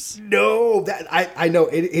tops. No, that I know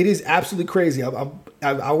it is absolutely crazy. I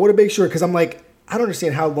want to make sure because I'm like I don't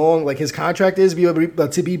understand how long like his contract is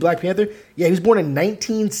to be Black Panther. Yeah, he was born in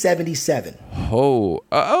 1977. Oh,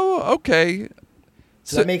 okay.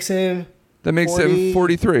 So that makes him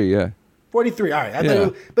 43, yeah. 43, all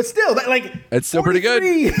right. But still, it's still pretty good.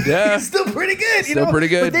 Yeah, it's still pretty good. Still pretty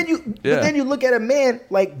good. But then you look at a man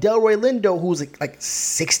like Delroy Lindo, who's like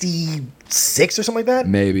 66 or something like that.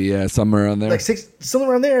 Maybe, yeah, somewhere around there.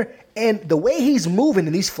 Somewhere around there. And the way he's moving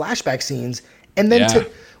in these flashback scenes, and then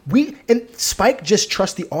and Spike just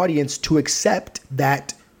trusts the audience to accept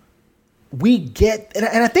that we get, and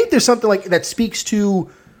I think there's something like that speaks to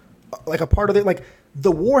like a part of it, like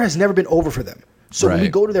the war has never been over for them. So when we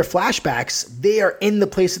go to their flashbacks, they are in the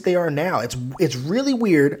place that they are now. It's really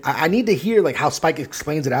weird. I need to hear like how Spike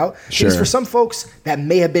explains it out. Sure. Because for some folks that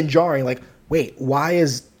may have been jarring, like, wait, why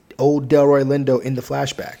is old Delroy Lindo in the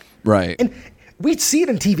flashback? Right. And we see it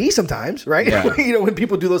on TV sometimes, right? Yeah. When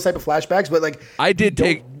people do those type of flashbacks, but like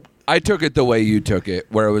I took it the way you took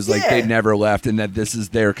it, where it was like they never left, and that this is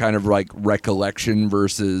their kind of like recollection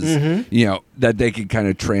versus, that they could kind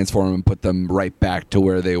of transform and put them right back to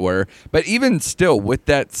where they were. But even still, with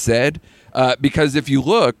that said, because if you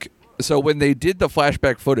look, so when they did the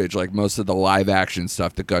flashback footage, like most of the live action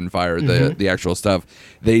stuff, the gunfire, the actual stuff,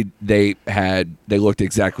 they looked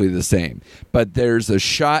exactly the same. But there's a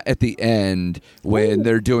shot at the end when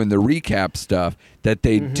they're doing the recap stuff that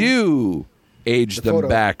they do age them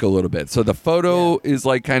back a little bit. So the photo is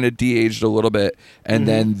like kind of de-aged a little bit, and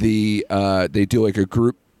then they do like a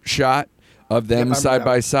group shot of them side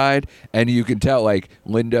by side, and you can tell like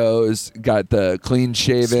Lindo's got the clean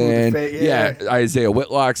shaven, Isaiah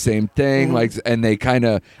Whitlock same thing, like, and they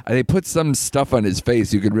put some stuff on his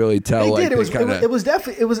face. You could really tell. It was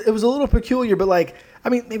definitely it was a little peculiar, but like, I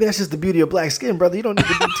mean, maybe that's just the beauty of black skin, brother. You don't need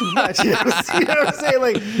to do too much. You know what I'm saying?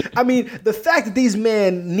 Like, I mean, the fact that these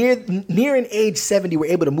men near an age 70 were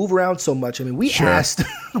able to move around so much. I mean, we asked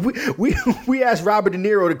we asked Robert De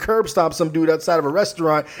Niro to curb stomp some dude outside of a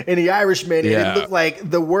restaurant in The Irishman, and it looked like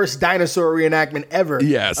the worst dinosaur reenactment ever.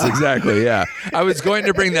 Yes, exactly. Yeah, I was going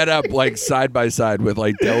to bring that up, like side by side with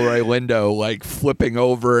like Delroy Lindo, like flipping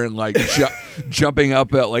over and like jumping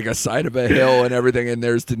up at like a side of a hill and everything, and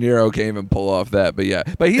there's De Niro came and pull off that, but. Yeah,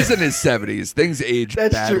 but he's in his 70s. Things age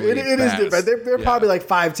That's badly. True. It is different. They're probably like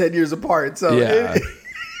 5-10 years apart, so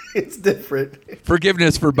it's different.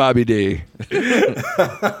 Forgiveness for Bobby D.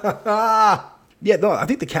 I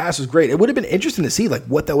think the cast was great. It would have been interesting to see like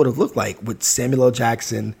what that would have looked like with Samuel L.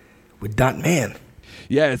 Jackson, with Don Man.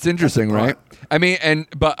 Yeah, it's interesting, right? I mean,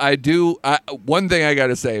 but one thing I got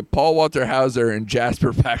to say, Paul Walter Hauser and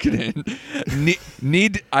Jasper Packenton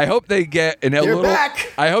need. I hope they get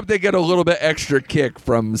back. I hope they get a little bit extra kick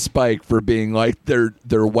from Spike for being like they're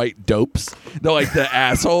white dopes. They're like the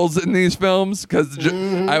assholes in these films. Because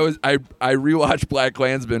I rewatched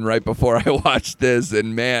BlacKkKlansman right before I watched this,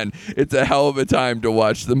 and man, it's a hell of a time to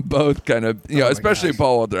watch them both. Kind of, especially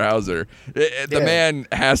Paul Walter Hauser. The man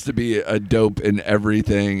has to be a dope in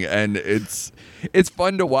everything, and it's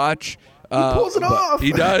fun to watch. He pulls it off.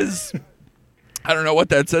 He does. I don't know what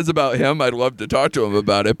that says about him. I'd love to talk to him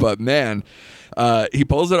about it, but man, he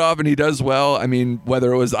pulls it off and he does well. I mean,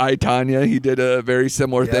 whether it was I, Tonya, he did a very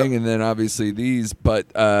similar thing, and then obviously these, but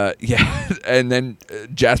and then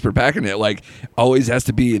Jasper Packenton, like, always has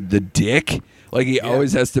to be the dick. Like, he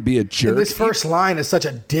always has to be a jerk. And this first line is such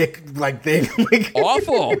a dick like thing.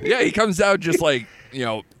 Awful. Yeah, he comes out just like,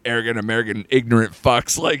 arrogant American ignorant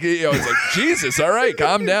fucks. Like, it's like, Jesus, all right,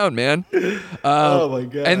 calm down, man. Oh my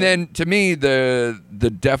God. And then to me, the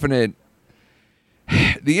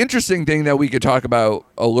interesting thing that we could talk about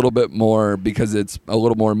a little bit more, because it's a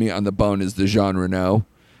little more meat on the bone, is the Jean Reno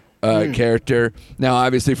character. Now,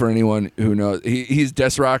 obviously, for anyone who knows, he's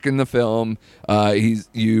Desrock in the film.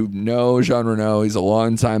 Jean Reno. He's a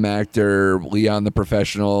longtime actor. Leon the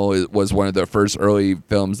Professional was one of the first early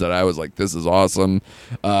films that I was like, this is awesome.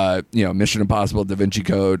 Mission Impossible, Da Vinci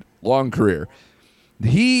Code, long career.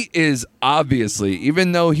 He is obviously,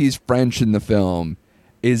 even though he's French in the film,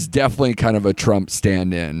 is definitely kind of a Trump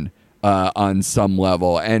stand-in. On some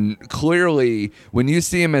level, and clearly when you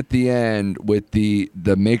see him at the end with the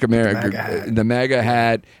Make America, the MAGA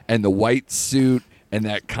hat and the white suit and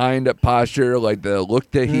that kind of posture, like the look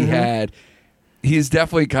that he had, he's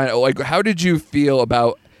definitely kind of like, how did you feel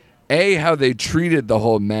about how they treated the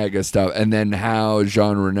whole MAGA stuff, and then how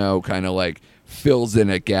Jean Reno kind of like fills in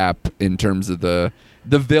a gap in terms of the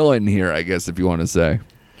villain here, I guess, if you want to say.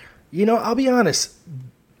 I'll be honest,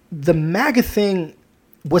 the MAGA thing,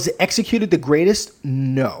 was it executed the greatest?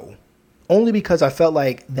 No. Only because I felt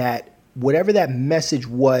like that whatever that message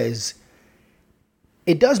was,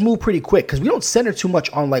 it does move pretty quick, because we don't center too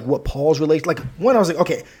much on like what Paul's relation. Like, one, I was like,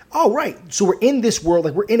 okay, all right, so we're in this world,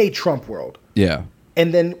 like we're in a Trump world. Yeah.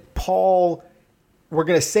 And then Paul, we're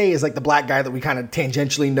going to say, is like the black guy that we kind of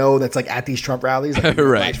tangentially know that's like at these Trump rallies. Like,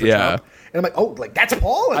 right, yeah. Trump. And I'm like, oh, like that's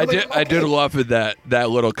Paul? I did love that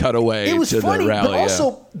little cutaway to funny, the rally. But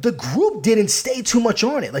also, the group didn't stay too much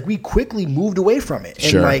on it. Like, we quickly moved away from it.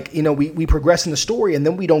 And like, we progress in the story, and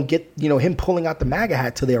then we don't get, him pulling out the MAGA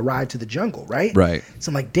hat till they arrive to the jungle, right? Right.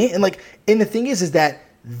 So I'm like, damn. And the thing is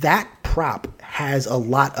that prop has a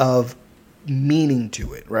lot of meaning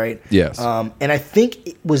to it, right? Yes. And I think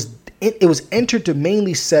it was entered to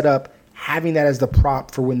mainly set up having that as the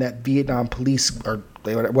prop for when that Vietnam police or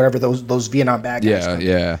whatever those Vietnam bad guys.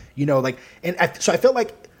 So I felt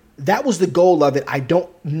like that was the goal of it. I don't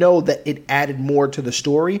know that it added more to the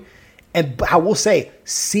story, but I will say,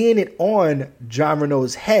 seeing it on Jean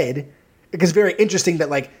Reno's head, it's very interesting that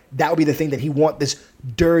like that would be the thing that he want, this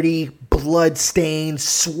dirty blood stained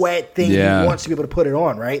sweat thing. He wants to be able to put it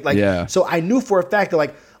on, right? Like, so I knew for a fact that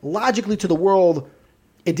like logically to the world,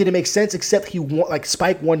 it didn't make sense, except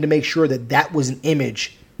Spike wanted to make sure that was an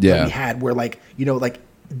image that we had where like,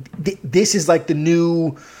 this is like the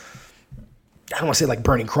new, I don't want to say like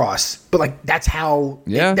Burning Cross, but like that's how,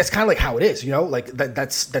 that's kind of like how it is, like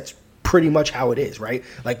that's pretty much how it is, right?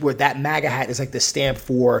 Like where that MAGA hat is like the stamp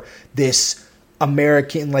for this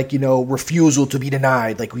American, like, refusal to be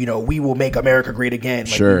denied. Like, we will make America great again.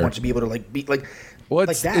 Like, we want to be able to like be like, well,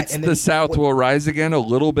 it's the South will rise again a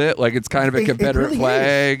little bit. Like it's kind of a Confederate really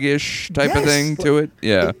flag-ish type of thing to it.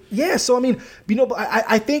 Yeah. So, I mean,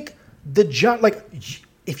 I think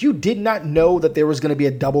if you did not know that there was going to be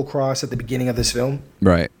a double cross at the beginning of this film.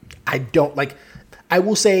 Right. I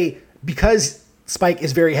will say, because Spike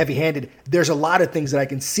is very heavy-handed, there's a lot of things that I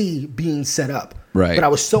can see being set up. Right. But I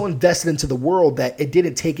was so invested into the world that it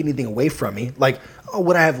didn't take anything away from me. Like,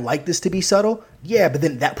 would I have liked this to be subtle? Yeah, but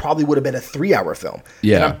then that probably would have been a 3-hour film.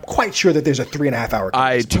 Yeah. And I'm quite sure that there's a 3.5-hour film.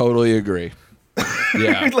 I totally agree.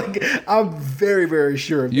 Yeah. I'm very, very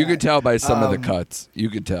sure of You that. could tell by some of the cuts. You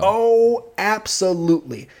could tell. Oh,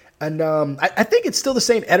 absolutely. And I think it's still the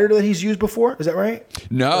same editor that he's used before. Is that right?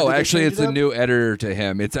 No, actually, it's a new editor to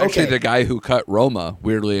him. It's actually the guy who cut Roma,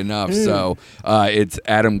 weirdly enough. So it's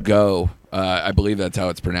Adam Go. I believe that's how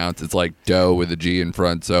it's pronounced. It's like Doe with a G in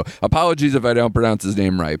front. So apologies if I don't pronounce his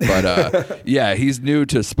name right. But yeah, he's new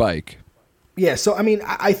to Spike. Yeah, so I mean,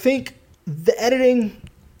 I think the editing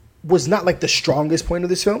was not like the strongest point of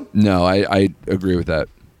this film. No, I agree with that.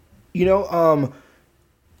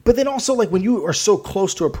 But then also, like, when you are so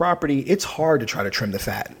close to a property, it's hard to try to trim the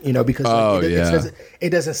fat, because it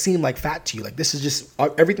doesn't seem like fat to you. Like, this is just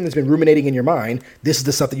everything that's been ruminating in your mind. This is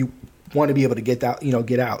the stuff that you want to be able to get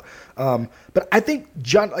out. But I think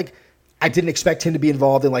John, like, I didn't expect him to be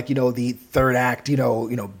involved in, like, the third act,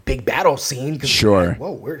 big battle scene. Sure. Like,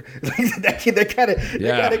 whoa, that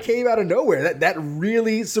kind of came out of nowhere. That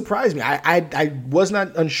really surprised me. I was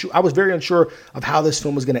not unsure. I was very unsure of how this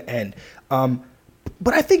film was going to end.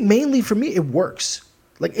 But I think mainly for me, it works.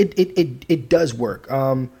 Like, it does work.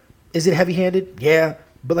 Is it heavy-handed? Yeah,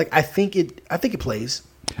 but like I think it plays.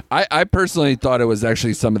 I personally thought it was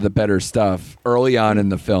actually some of the better stuff early on in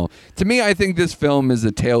the film. To me, I think this film is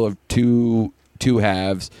a tale of two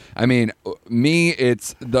halves. I mean,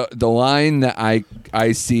 it's the line that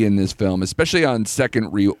I see in this film, especially on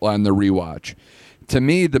on the rewatch. To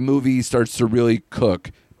me, the movie starts to really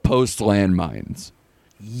cook post landmines.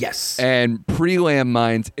 Yes. And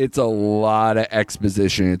pre-landmines, it's a lot of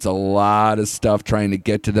exposition. It's a lot of stuff trying to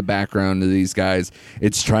get to the background of these guys.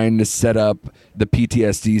 It's trying to set up the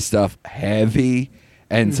PTSD stuff heavy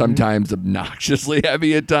and sometimes obnoxiously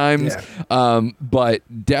heavy at times. Yeah. But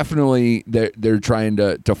definitely they're trying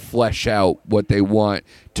to flesh out what they want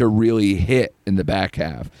to really hit in the back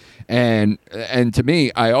half. And to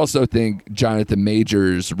me, I also think Jonathan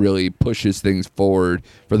Majors really pushes things forward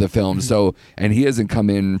for the film. So, and he hasn't come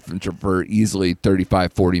in for easily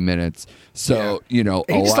 35, 40 minutes. So, and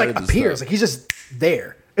he just like appears, stuff, like he's just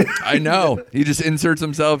there. I know. He just inserts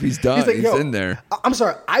himself. He's done. He's in there. I'm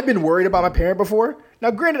sorry. I've been worried about my parent before. Now,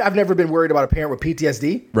 granted, I've never been worried about a parent with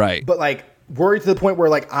PTSD. Right. But like worried to the point where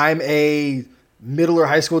like I'm a middle or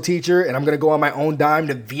high school teacher and I'm going to go on my own dime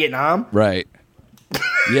to Vietnam. Right.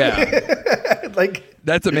 Yeah. Like,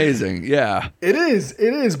 that's amazing. Yeah. It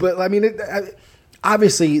is. But I mean,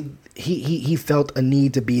 obviously he felt a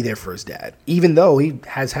need to be there for his dad, even though he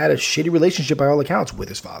has had a shitty relationship by all accounts with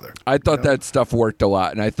his father. I thought that stuff worked a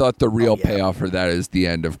lot. And I thought the real payoff for that is the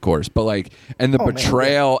end, of course. But like, and the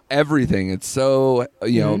betrayal, everything, it's so,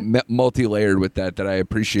 multi-layered with that I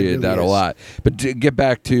appreciated that a lot. But to get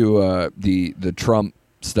back to the Trump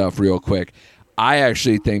stuff real quick, I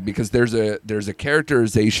actually think because there's a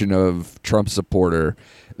characterization of Trump supporter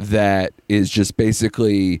that is just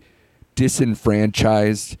basically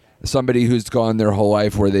disenfranchised, somebody who's gone their whole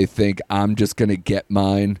life where they think I'm just going to get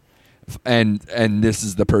mine and this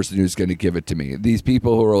is the person who's going to give it to me. These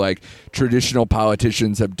people who are like, traditional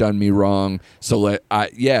politicians have done me wrong, so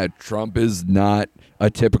Trump is not a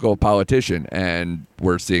typical politician, and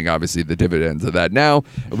we're seeing obviously the dividends of that now,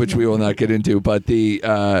 which we will not get into, but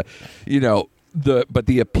the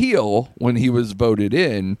appeal when he was voted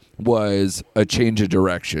in was a change of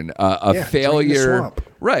direction, a failure,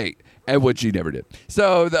 right? And which he never did.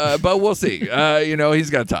 So, but we'll see. He's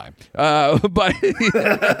got time. But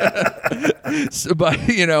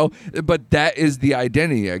that is the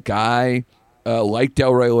identity. A guy like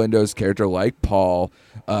Delroy Lindo's character, like Paul,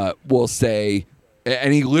 will say.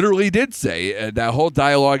 And he literally did say that whole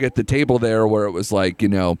dialogue at the table there where it was like,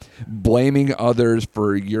 blaming others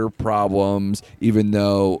for your problems, even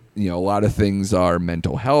though, a lot of things are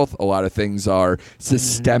mental health. A lot of things are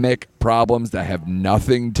systemic problems that have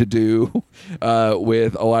nothing to do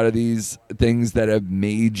with a lot of these things that have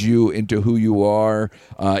made you into who you are.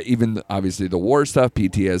 Even obviously the war stuff,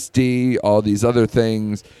 PTSD, all these other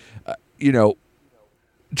things,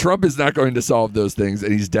 Trump is not going to solve those things,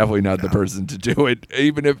 and he's definitely not the person to do it,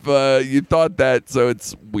 even if you thought that, so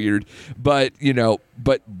it's weird. But,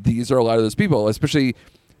 but these are a lot of those people, especially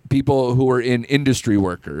people who are in industry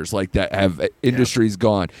workers, like that have industries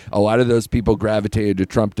gone. A lot of those people gravitated to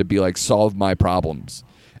Trump to be like, solve my problems.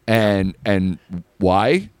 And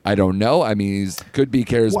why? I don't know. I mean, he could be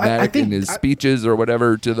charismatic in his speeches or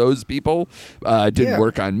whatever to those people. Didn't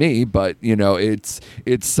work on me, but it's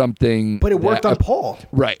something. But it worked on Paul.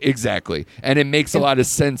 Right, exactly. And it makes a lot of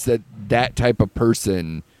sense that type of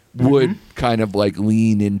person would kind of like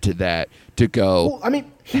lean into that to go. Well, I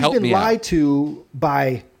mean, he's been lied to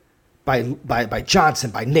by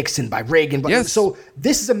Johnson, by Nixon, by Reagan. Yes. So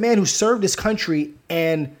this is a man who served his country,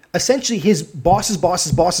 and essentially his boss's boss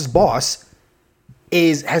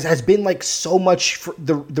has been like so much for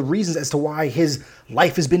the reasons as to why his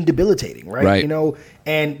life has been debilitating, right?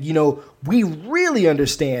 We really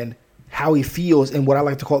understand how he feels in what I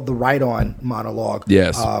like to call the write-on monologue.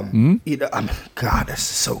 Yes. God, this is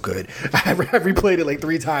so good. I've replayed it like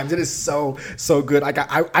 3 times. It is so good. Like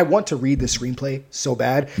I want to read the screenplay so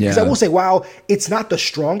bad. Because I will say, while it's not the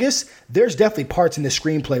strongest, there's definitely parts in the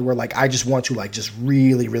screenplay where like I just want to like just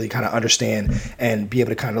really, really kind of understand and be able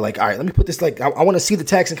to kind of like, all right, let me put this like I want to see the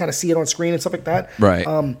text and kind of see it on screen and stuff like that. Right.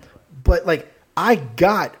 But like I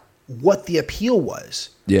got what the appeal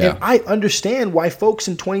was. Yeah. And I understand why folks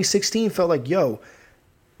in 2016 felt like, yo,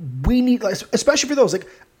 we need, especially for those, like,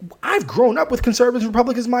 I've grown up with conservatives and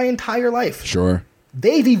Republicans my entire life. Sure.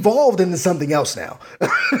 They've evolved into something else now.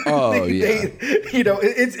 Oh, yeah.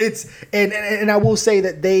 And I will say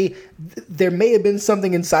that there may have been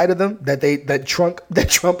something inside of them that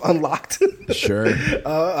Trump unlocked. Sure. For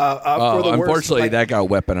the unfortunately, worst. that got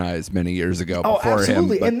weaponized many years ago before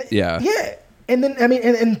absolutely. him. But, yeah. And then, I mean,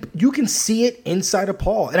 and you can see it inside of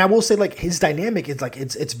Paul. And I will say, like, his dynamic is like,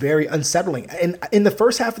 it's very unsettling. And in the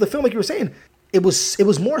first half of the film, like you were saying, it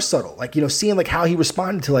was more subtle, like, seeing like how he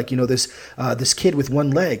responded to, like, this kid with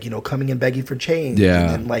one leg, coming and begging for change. Yeah. And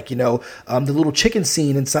then, like, the little chicken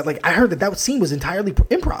scene inside. Like, I heard that scene was entirely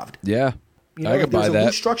improv. Yeah. I could buy there's a that.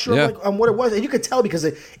 loose structure of, like, on what it was, and you could tell because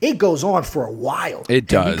it goes on for a while. It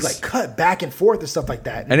does. And you, like, cut back and forth and stuff like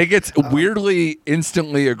that. And it gets weirdly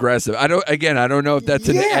instantly aggressive. I don't know if that's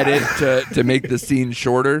an edit to make the scene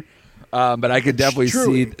shorter, but I could definitely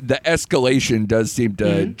see the escalation does seem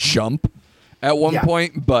to jump at one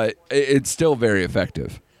point, but it's still very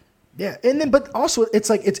effective. Yeah, and then, but also it's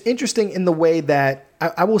like, it's interesting in the way that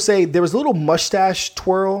I will say there was a little mustache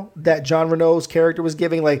twirl that John Renault's character was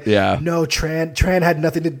giving, like, no, Tan had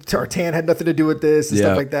nothing to do with this and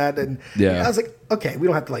stuff like that, and I was like, okay, we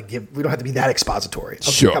don't have to be that expository.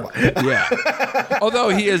 Okay, sure, come on. Yeah. Although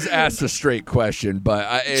he is asked a straight question,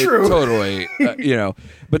 but True. Totally,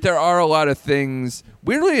 But there are a lot of things.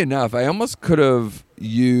 Weirdly enough, I almost could have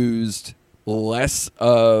used less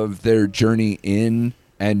of their journey in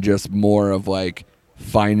and just more of, like,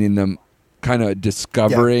 finding them, kind of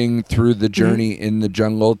discovering through the journey in the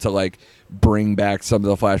jungle to, like, bring back some of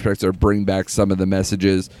the flashbacks or bring back some of the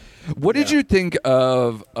messages. What did you think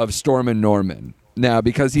of Storm and Norman? Now,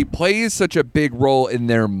 because he plays such a big role in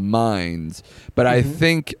their minds, but I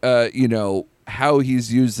think, how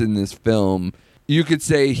he's used in this film, you could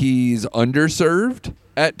say he's underserved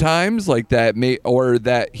at times, like that, or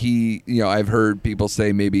that he, I've heard people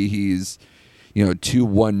say maybe he's, too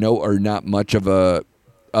one note or not much of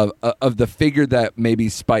of the figure that maybe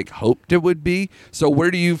Spike hoped it would be. So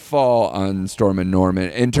where do you fall on Storm and Norman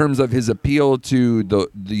in terms of his appeal to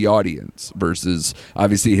the audience versus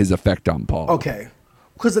obviously his effect on Paul? Okay.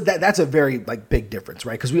 Because that's a very, like, big difference,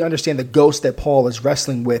 right? Because we understand the ghost that Paul is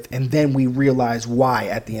wrestling with, and then we realize why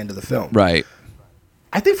at the end of the film. Right.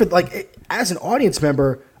 I think for, like, as an audience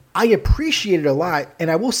member, I appreciate it a lot.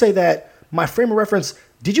 And I will say that my frame of reference,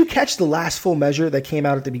 did you catch the last Full Measure that came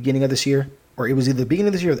out at the beginning of this year? Or it was either the beginning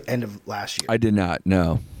of this year or the end of last year? I did not,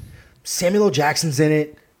 no. Samuel L. Jackson's in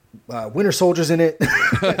it. Winter Soldier's in it.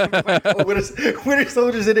 Winter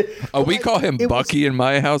Soldier's in it. We call him Bucky in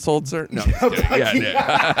my household, sir? No.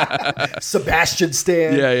 Sebastian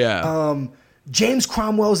Stan. Yeah. James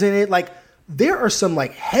Cromwell's in it. Like, there are some,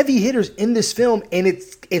 like, heavy hitters in this film, and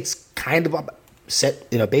it's kind of set,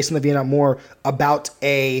 based on the Vietnam War, about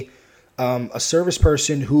a service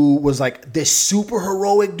person who was, like, this super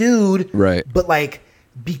heroic dude, right? But, like,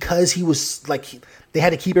 because he was, like, they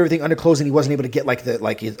had to keep everything under close, and he wasn't able to get, like,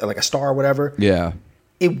 a star or whatever. Yeah,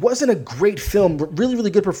 it wasn't a great film, but really,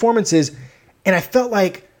 really good performances, and I felt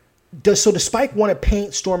like, does Spike want to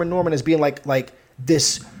paint Storm and Norman as being like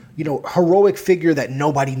this, heroic figure that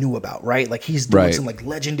nobody knew about, right? Like, he's doing some, like,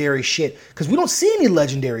 legendary shit, because we don't see any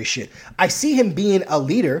legendary shit. I see him being a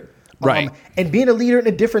leader. Right. And being a leader in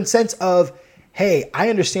a different sense of, hey, I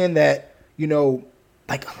understand that,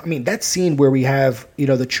 that scene where we have,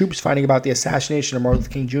 the troops finding about the assassination of Martin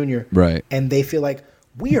Luther King Jr. Right. And they feel like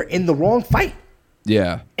we are in the wrong fight.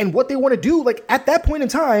 Yeah. And what they want to do, like, at that point in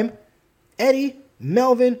time, Eddie,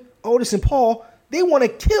 Melvin, Otis, and Paul, they want to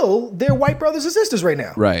kill their white brothers and sisters right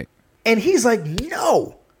now. Right. And he's like,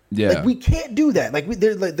 no. Yeah. Like, we can't do that. Like,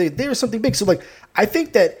 there's something big. So, like, I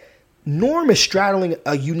think that Norm is straddling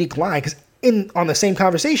a unique line because on the same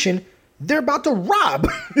conversation, they're about to rob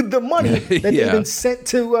the money that they've been sent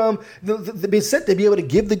to to be able to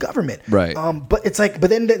give the government. Right. But it's like, but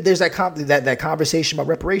then there's that conversation about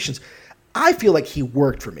reparations. I feel like he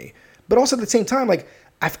worked for me, but also at the same time, like,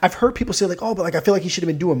 I've heard people say, like, oh, but, like, I feel like he should have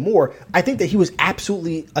been doing more. I think that he was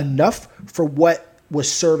absolutely enough for what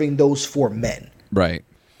was serving those four men. Right.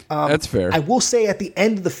 That's fair. I will say at the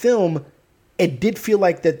end of the film, it did feel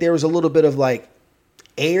like that there was a little bit of, like,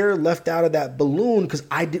 air left out of that balloon, because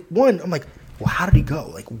I'm like, well, how did he go?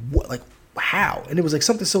 Like, what? Like, how? And it was like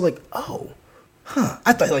something so, like, oh, huh.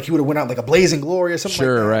 I thought, like, he would have went out like a blazing glory or something.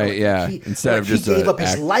 Sure, like that. right, like, yeah. Instead of just he gave up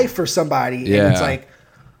his life for somebody, yeah. And it's like,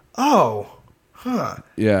 oh, huh.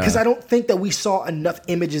 Yeah. Because I don't think that we saw enough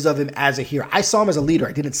images of him as a hero. I saw him as a leader.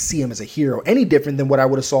 I didn't see him as a hero any different than what I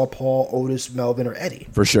would have saw Paul, Otis, Melvin, or Eddie.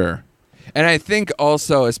 For sure. And I think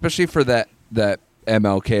also, especially for that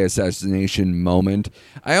MLK assassination moment,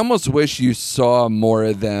 I almost wish you saw more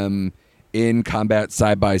of them in combat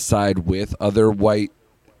side by side with other white,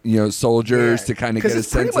 soldiers to kind of get a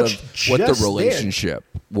sense of what the relationship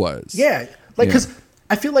was. Yeah, because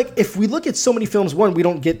I feel like if we look at so many films, one, we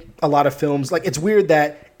don't get a lot of films. Like, it's weird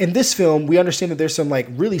that in this film, we understand that there's some like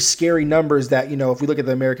really scary numbers that, if we look at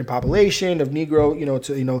the American population of Negro,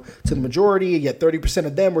 to the majority, yet 30%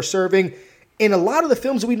 of them were serving. In a lot of the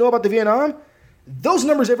films that we know about the Vietnam, those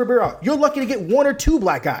numbers ever bear out. You're lucky to get one or two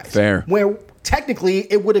black guys. Fair. Where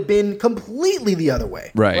technically it would have been completely the other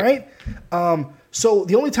way. Right. So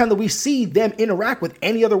the only time that we see them interact with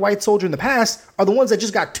any other white soldier in the past are the ones that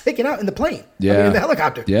just got taken out in the plane. Yeah. In the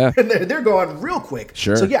helicopter. Yeah. And they're going real quick.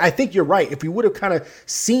 Sure. So yeah, I think you're right. If we would have kind of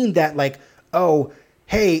seen that, like, oh,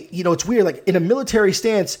 hey, it's weird. Like, in a military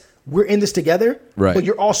stance, we're in this together, right? But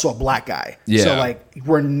you're also a black guy. Yeah. So like,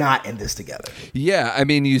 we're not in this together. Yeah. I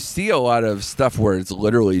mean, you see a lot of stuff where it's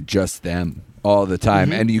literally just them all the time.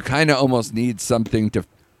 Mm-hmm. And you kind of almost need something to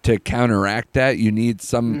counteract that. You need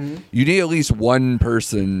you need at least one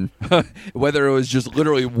person, whether it was just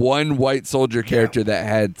literally one white soldier character that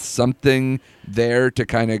had something there to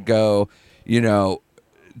kind of go,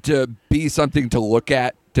 to be something to look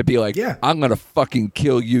at, to be like, I'm going to fucking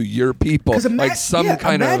kill you, your people. Like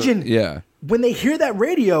imagine when they hear that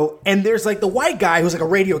radio and there's like the white guy who's like a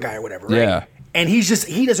radio guy or whatever, right? Yeah. And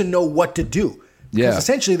he doesn't know what to do. Because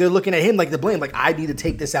essentially they're looking at him like the blame, like, I need to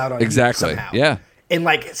take this out on you somehow. Yeah. And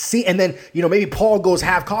and then, maybe Paul goes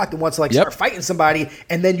half cocked and wants to start fighting somebody.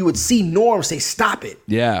 And then you would see Norm say, stop it.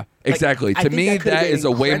 Yeah, exactly. To me, that is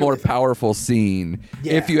a way more powerful scene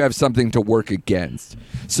if you have something to work against.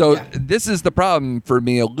 So this is the problem for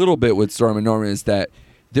me a little bit with Storm and Norman, is that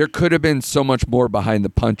there could have been so much more behind the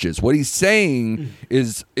punches. What he's saying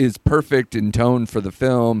is perfect in tone for the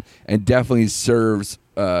film and definitely serves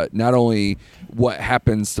not only what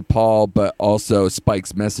happens to Paul, but also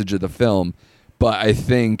Spike's message of the film. But I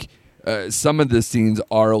think some of the scenes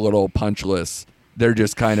are a little punchless. They're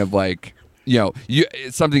just kind of like,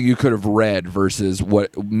 it's something you could have read versus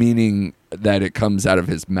what meaning that it comes out of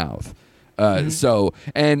his mouth. So,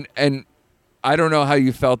 and I don't know how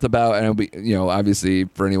you felt about, and obviously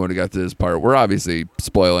for anyone who got to this part, we're obviously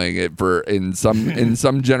spoiling it in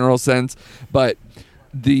some general sense. But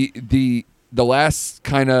the last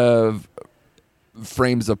kind of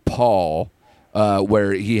frames of Paul,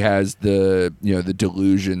 where he has the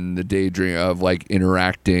delusion, the daydream of like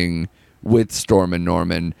interacting with Storm and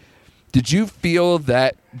Norman. Did you feel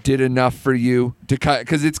that did enough for you to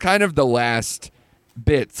because it's kind of the last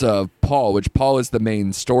bits of Paul, which Paul is the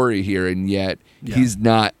main story here, and yet he's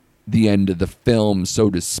not the end of the film, so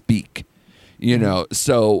to speak.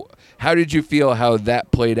 So how did you feel how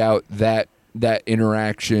that played out, that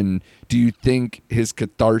interaction? Do you think his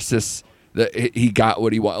catharsis, that he got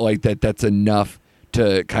what he wanted, like that's enough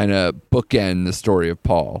to kind of bookend the story of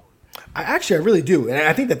Paul? I really do, and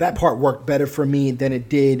I think that part worked better for me than it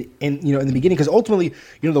did in the beginning, because ultimately,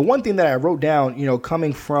 the one thing that I wrote down,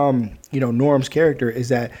 coming from Norm's character, is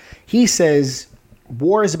that he says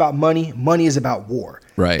war is about money, money is about war.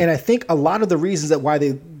 Right. And I think a lot of the reasons that why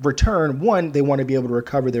they return, one, they want to be able to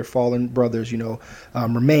recover their fallen brothers,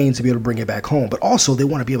 remains, to be able to bring it back home. But also they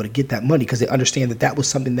want to be able to get that money because they understand that was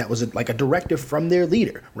something that was like a directive from their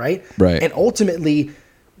leader, right? Right. And ultimately,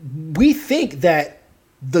 we think that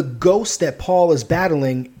the ghost that Paul is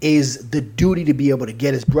battling is the duty to be able to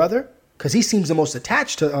get his brother, because he seems the most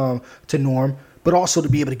attached to Norm, but also to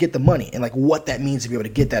be able to get the money and like what that means to be able to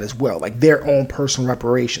get that as well, like their own personal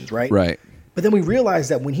reparations, right? Right. But then we realize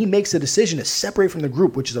that when he makes a decision to separate from the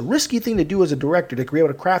group, which is a risky thing to do as a director, to be able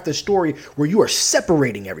to craft a story where you are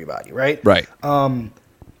separating everybody, right? Right.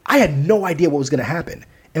 I had no idea what was going to happen.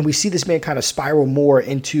 And we see this man kind of spiral more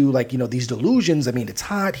into like, these delusions. I mean, it's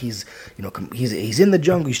hot. He's in the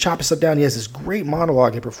jungle. He's chopping stuff down. He has this great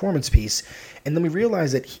monologue and performance piece. And then we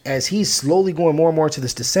realize that as he's slowly going more and more into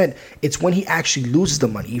this descent, it's when he actually loses the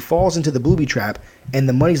money. He falls into the booby trap and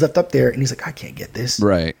the money's left up there and he's like, I can't get this.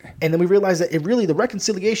 Right. And then we realize that the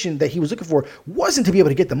reconciliation that he was looking for wasn't to be able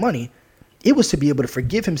to get the money. It was to be able to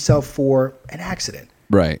forgive himself for an accident.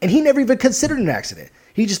 Right. And he never even considered an accident.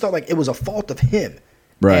 He just thought like it was a fault of him.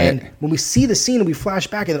 Right. And when we see the scene and we flash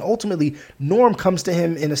back, and then ultimately Norm comes to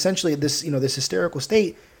him in essentially this, this hysterical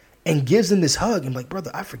state and gives him this hug and like,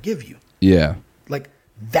 brother, I forgive you. Yeah. Like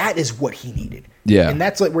that is what he needed. Yeah. And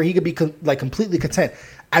that's like where he could be completely content.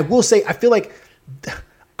 I will say, I feel like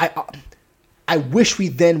I wish we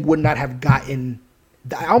then would not have gotten,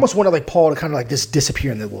 I almost wanted like Paul to kind of like just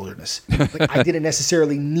disappear in the wilderness. Like I didn't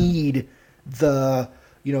necessarily need the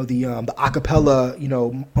the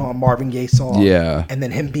acapella, Marvin Gaye song. Yeah. And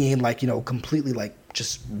then him being like, completely like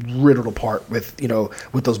just riddled apart with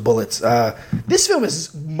those bullets. This film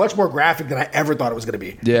is much more graphic than I ever thought it was going to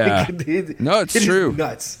be. Yeah. No, it's true.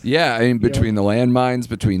 Nuts. Yeah. I mean, between the landmines,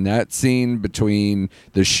 between that scene, between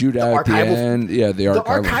the shootout at the end. Yeah. The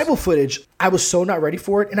archival footage, I was so not ready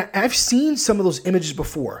for it. And I've seen some of those images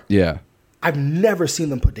before. Yeah. I've never seen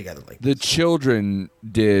them put together like this. The children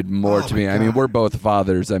did more to me. God. I mean, we're both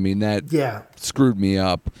fathers. I mean, that screwed me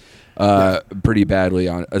up pretty badly,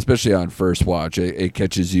 especially on first watch. It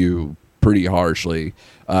catches you pretty harshly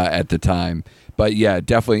at the time. But yeah,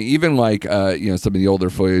 definitely. Even like some of the older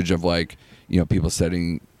footage of like people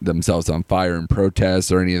setting themselves on fire in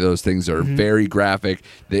protests or any of those things are very graphic.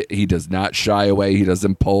 He does not shy away. He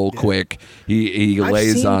doesn't pull quick. He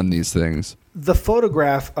lays on these things. The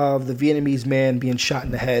photograph of the Vietnamese man being shot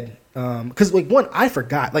in the head, because I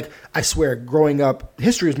forgot. Like, I swear, growing up,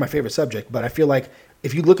 history was my favorite subject, but I feel like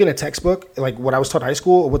if you look in a textbook, like what I was taught in high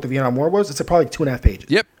school, what the Vietnam War was, it's probably like 2.5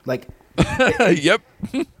 pages. Yep. Like, yep.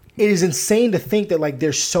 It is insane to think that like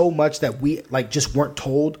there's so much that we like just weren't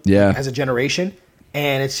told as a generation,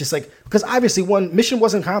 and it's just like because obviously one mission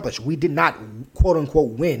wasn't accomplished. We did not quote unquote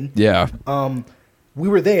win. Yeah. We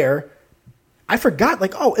were there. I forgot,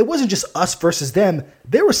 it wasn't just us versus them.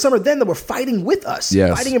 There were some of them that were fighting with us,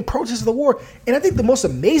 fighting in protest of the war. And I think the most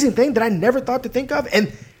amazing thing that I never thought to think of,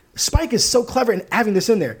 and Spike is so clever in having this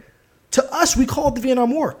in there, to us, we call it the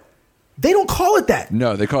Vietnam War. They don't call it that.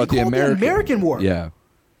 No, they call it the American War. Yeah.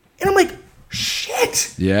 And I'm like,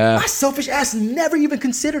 shit. Yeah. My selfish ass never even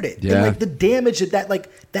considered it. Yeah. And the damage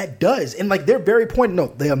that does. And they're very pointed, no,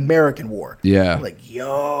 the American War. Yeah. I'm like,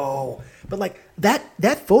 yo. But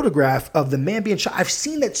that photograph of the man being shot, I've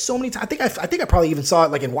seen that so many times. I think I probably even saw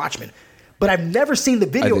it in Watchmen, but I've never seen the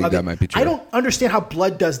video of it. That might be true. I don't understand how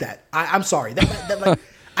blood does that. I'm sorry. That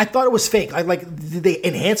I thought it was fake. Did they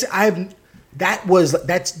enhance it?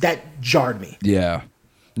 That jarred me. Yeah.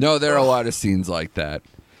 No, there are a lot of scenes like that.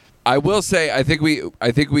 I will say, I think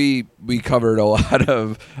we covered a lot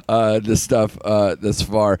of the stuff thus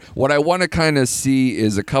far. What I want to kind of see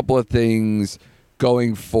is a couple of things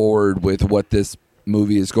going forward with what this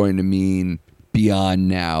movie is going to mean beyond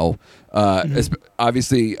now.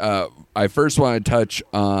 Obviously, I first want to touch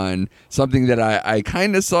on something that I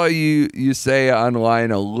kind of saw you say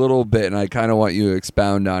online a little bit, and I kind of want you to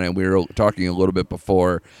expound on it. We were talking a little bit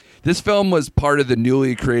before. This film was part of the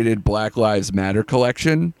newly created Black Lives Matter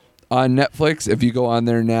collection on Netflix, if you go on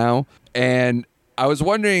there now. And I was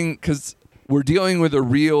wondering, because we're dealing with a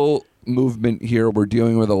real movement here. We're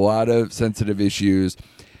dealing with a lot of sensitive issues.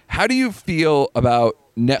 How do you feel about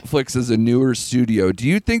Netflix as a newer studio? Do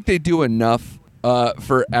you think they do enough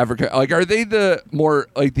for Africa? Are they the more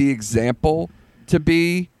the example to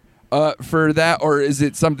be for that? Or is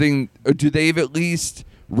it something, do they at least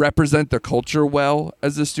represent the culture well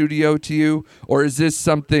as a studio to you? Or is this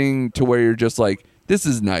something to where you're just like, this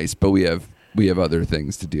is nice, but we have other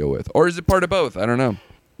things to deal with? Or is it part of both? I don't know.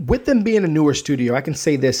 With them being a newer studio, I can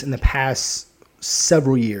say this in the past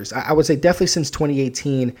several years. I would say definitely since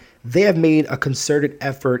 2018, they have made a concerted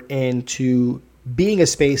effort into being a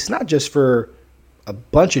space, not just for a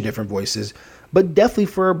bunch of different voices, but definitely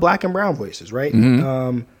for Black and brown voices, right?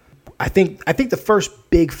 Mm-hmm. I think the first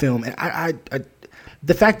big film, and I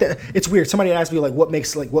the fact that it's weird. Somebody asked me what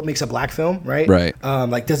makes a black film, right? Right.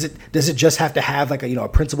 Does it just have to have a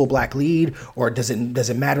principal black lead, or does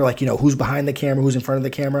it matter who's behind the camera, who's in front of the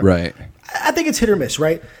camera? Right. I think it's hit or miss,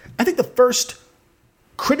 right? I think the first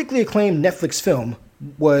critically acclaimed Netflix film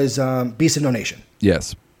was Beast of No Nation.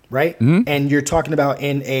 Yes. Right? Mm-hmm. And you're talking about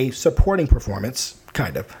in a supporting performance,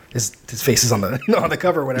 kind of. His face is on the on the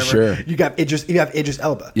cover or whatever. Sure. You have Idris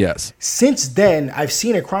Elba. Yes. Since then, I've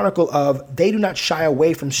seen a chronicle of they do not shy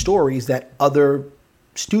away from stories that other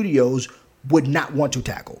studios would not want to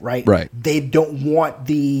tackle, right? Right. They don't want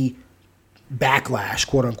the backlash,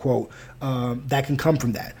 quote unquote, that can come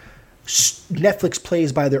from that. Netflix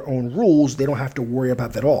plays by their own rules. They don't have to worry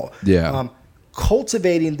about that at all. Yeah.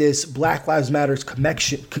 Cultivating this Black Lives Matters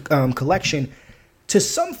collection to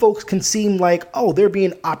some folks can seem like, oh, they're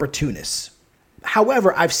being opportunists.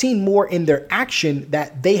 However, I've seen more in their action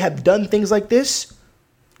that they have done things like this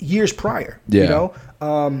years prior. Yeah.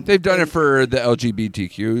 They've done it for the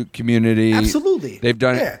LGBTQ community. Absolutely. They've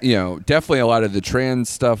done it, definitely a lot of the trans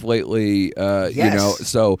stuff lately, yes.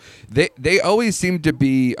 So they always seem to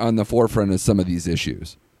be on the forefront of some of these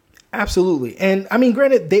issues. Absolutely. And I mean,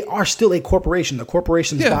 granted, they are still a corporation. The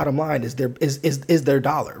corporation's bottom line is their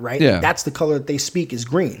dollar, right? Yeah. That's the color that they speak is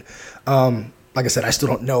green. like I said, I still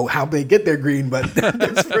don't know how they get their green, but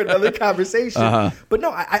that's for another conversation. But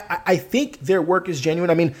no, I think their work is genuine.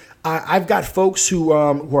 I mean, I've got folks who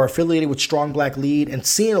are affiliated with Strong Black Lead, and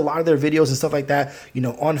seeing a lot of their videos and stuff like that,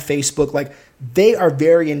 on Facebook, like they are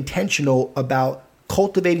very intentional about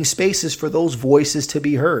cultivating spaces for those voices to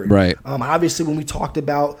be heard. Right. Obviously, when we talked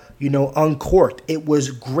about, Uncorked, it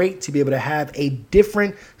was great to be able to have a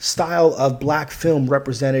different style of black film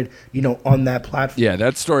represented, on that platform. Yeah,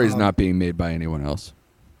 that story is not being made by anyone else.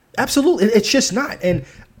 Absolutely. It's just not. And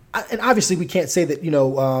obviously we can't say that,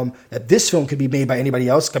 that this film could be made by anybody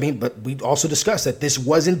else. I mean, but we also discussed that this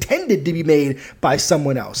was intended to be made by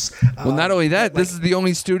someone else. Well, not only that, this is the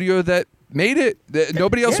only studio that made it.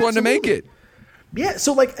 Nobody else wanted to make it. Yeah,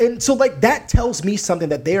 so that tells me something,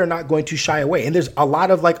 that they are not going to shy away. And there's a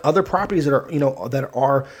lot of other properties that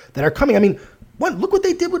are that are coming. I mean, look what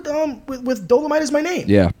they did with Dolomite Is My Name.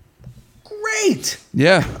 Yeah. Great.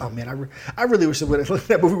 Yeah. Oh man, I really wish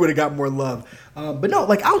that movie would have got more love. But no,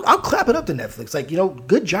 I'll clap it up to Netflix.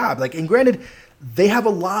 Good job. And granted, they have a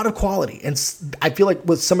lot of quality, and I feel like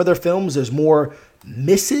with some of their films, there's more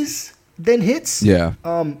misses than hits. Yeah.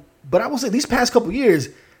 But I will say these past couple years,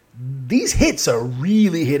 these hits are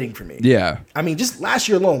really hitting for me. Yeah. I mean, just last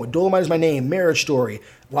year alone with Dolomite Is My Name, Marriage Story.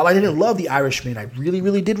 While I didn't love The Irishman, I really,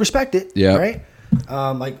 really did respect it. Yeah. Right.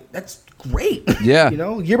 That's great. Yeah.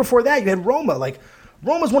 Year before that, you had Roma.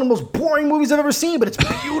 Roma's one of the most boring movies I've ever seen, but it's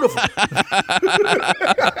beautiful.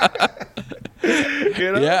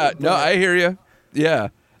 Yeah. No, I hear you. Yeah.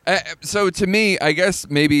 So to me, I guess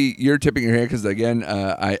maybe you're tipping your hand because, again,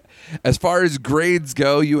 as far as grades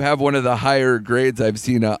go, you have one of the higher grades I've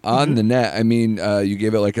seen on the net. I mean, you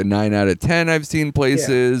gave it a 9 out of 10 I've seen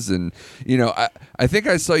places. Yeah. And, I think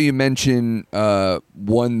I saw you mention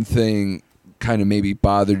one thing kind of maybe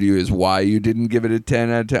bothered you is why you didn't give it a 10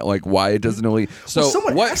 out of 10, why it doesn't only. So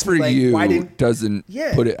what for you doesn't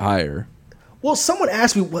put it higher? Well, someone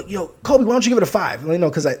asked me, Kolby, why don't you give it a 5?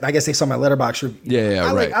 Because I guess they saw my Letterboxd review.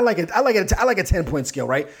 Yeah, right. I like it. I like a 10-point scale,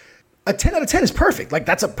 right? A 10 out of 10 is perfect.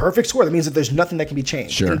 That's a perfect score. That means that there's nothing that can be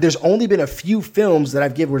changed. Sure. And there's only been a few films that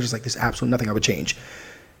I've given where it's just there's absolutely nothing I would change.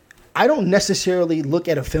 I don't necessarily look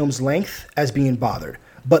at a film's length as being bothered,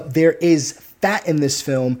 but there is fat in this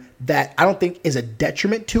film that I don't think is a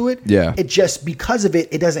detriment to it. Yeah. It just, because of it,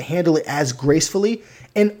 it doesn't handle it as gracefully.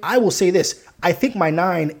 And I will say this, I think my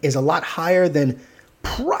 9 is a lot higher than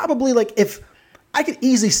probably if I could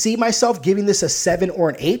easily see myself giving this a 7 or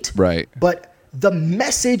an 8. Right. But the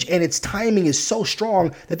message and its timing is so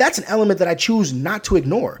strong that that's an element that I choose not to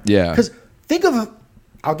ignore. Yeah. Because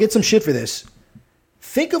I'll get some shit for this.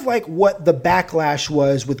 Think of what the backlash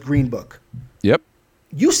was with Green Book. Yep.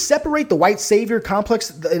 You separate the white savior complex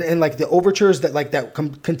and the overtures that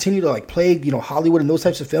continue to plague Hollywood and those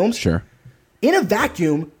types of films. Sure. In a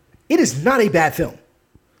vacuum, it is not a bad film.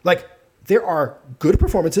 There are good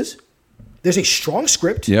performances. There's a strong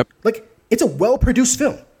script. Yep. It's a well-produced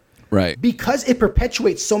film. Right. Because it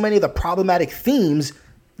perpetuates so many of the problematic themes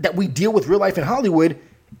that we deal with real life in Hollywood,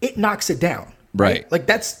 it knocks it down. Right.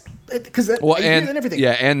 That's because and everything.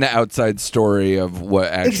 Yeah, and the outside story of what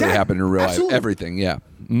actually happened in real life. Everything. Yeah.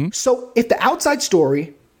 Mm-hmm. So if the outside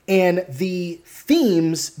story and the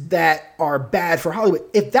themes that are bad for Hollywood,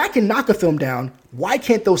 if that can knock a film down, why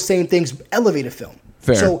can't those same things elevate a film?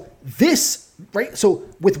 Fair. So so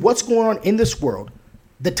with what's going on in this world,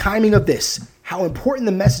 the timing of this, how important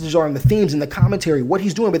the messages are and the themes and the commentary, what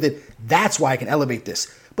he's doing with it, that's why I can elevate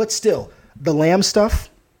this. But still, the Lamb stuff,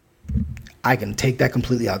 I can take that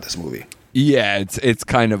completely out of this movie. Yeah, it's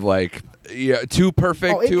kind of too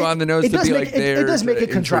perfect, too on the nose to be there. It does make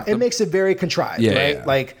it contrived. It makes it very contrived, yeah,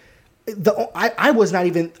 right? Yeah.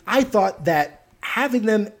 I thought that having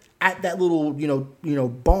them at that little,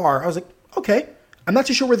 bar, I was like, okay, I'm not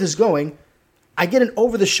too sure where this is going. I get an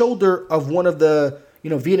over the shoulder of one of the,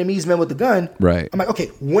 Vietnamese men with the gun. Right. I'm like, okay,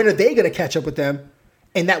 when are they going to catch up with them?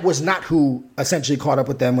 And that was not who essentially caught up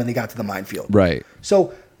with them when they got to the minefield. Right.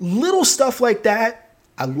 So little stuff like that.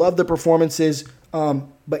 I love the performances,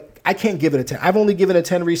 but I can't give it a 10. I've only given a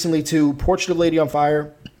 10 recently to Portrait of a Lady on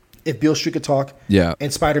Fire, If Beale Street Could Talk,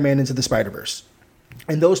 and Spider-Man Into the Spider-Verse.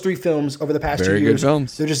 And those 3 films over the past 2 years,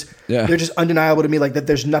 they're just undeniable to me. That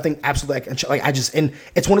there's nothing absolutely and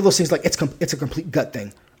it's one of those things it's a complete gut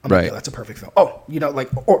thing. I'm like, yeah, that's a perfect film. Oh,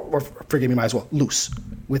 or forgive me, might as well, Loose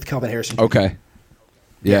with Calvin Harrison. Okay.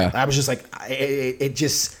 Yeah. I was just it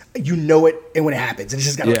just it, and when it happens, it's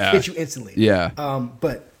just got to hit you instantly. Yeah.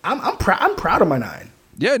 But I'm proud of my 9.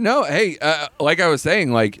 Yeah, no, hey, like I was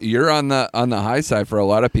saying, you're on the high side for a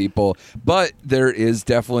lot of people, but there is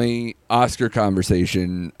definitely Oscar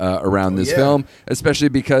conversation around this film, especially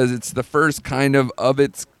because it's the first kind of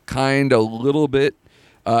its kind a little bit,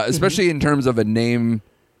 especially in terms of a name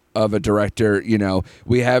of a director. You know,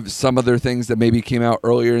 we have some other things that maybe came out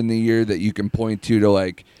earlier in the year that you can point to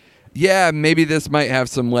like, yeah, maybe this might have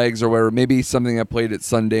some legs or whatever. Maybe something that played at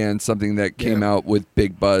Sundance, something that came out with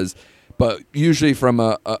big buzz. But usually from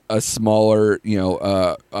a smaller, you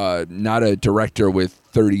know, not a director with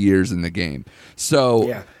 30 years in the game.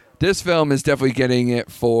 So this film is definitely getting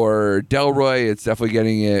it for Delroy. It's definitely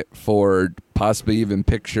getting it for possibly even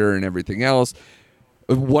picture and everything else.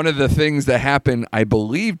 One of the things that happened, I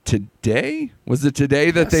believe today, was it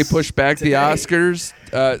today that they pushed back the Oscars?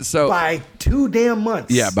 So by 2 damn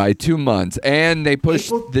months. Yeah, by 2 months. And they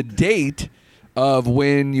pushed the date of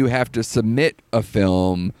when you have to submit a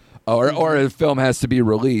film or a film has to be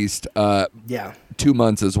released 2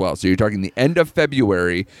 months as well. So you're talking the end of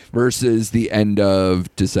February versus the end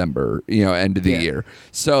of December, you know, end of the year.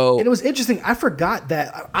 So and it was interesting. I forgot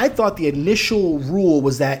that. I thought the initial rule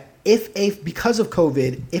was that because of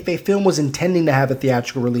COVID, if a film was intending to have a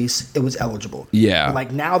theatrical release, it was eligible. Yeah. But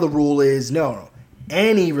like now the rule is no.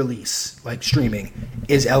 Any release, like streaming,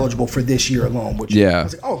 is eligible for this year alone. Which I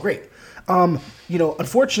was like, oh, great. You know,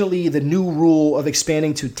 unfortunately, the new rule of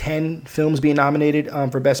expanding to 10 films being nominated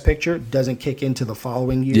for Best Picture doesn't kick into the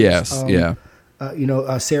following year's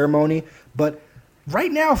ceremony. But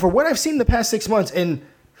right now, for what I've seen the past 6 months, and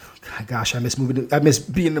gosh, I miss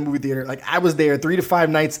being in the movie theater. Like I was there 3 to 5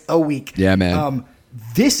 nights a week. Yeah, man.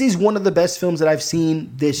 This is one of the best films that I've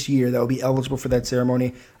seen this year that will be eligible for that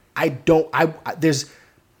ceremony. I look at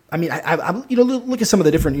some of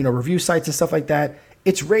the different, you know, review sites and stuff like that.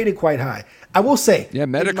 It's rated quite high. I will say. Yeah,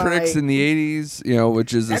 Metacritic's in the 80s, you know,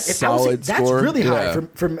 which is a solid score. That's really high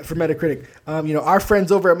for Metacritic. You know, our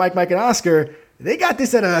friends over at Mike, and Oscar, they got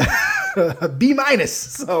this at a B-.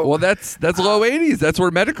 So well, that's low 80s. That's where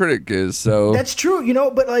Metacritic is. So that's true, you know.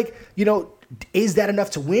 But like, you know, is that enough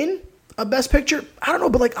to win a Best Picture? I don't know.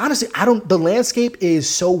 But like, honestly, the landscape is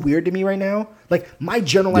so weird to me right now. Like my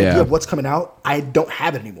general idea of what's coming out, I don't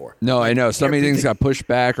have it anymore. No, I know. So many things got pushed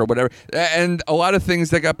back or whatever. And a lot of things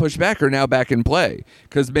that got pushed back are now back in play.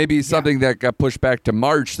 Because maybe something that got pushed back to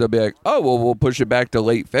March, they'll be like, oh, well, we'll push it back to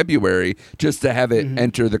late February just to have it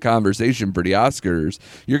enter the conversation for the Oscars.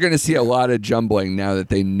 You're going to see a lot of jumbling now that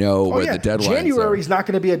they know where the deadlines are. January's not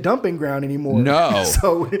going to be a dumping ground anymore. No.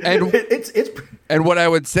 So and what I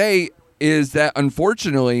would say is that,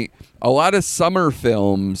 unfortunately, a lot of summer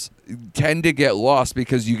films tend to get lost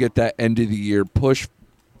because you get that end of the year push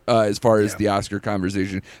as far as the Oscar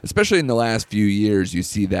conversation, especially in the last few years. You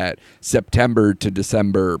see that September to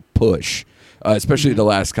December push, especially the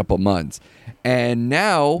last couple months. And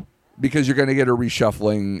now, because you're going to get a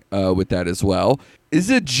reshuffling with that as well, is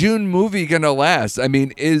a June movie going to last? I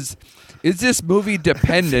mean, is this movie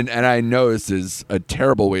dependent, and I know this is a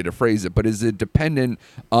terrible way to phrase it, but is it dependent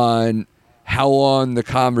on how long the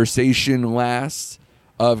conversation lasts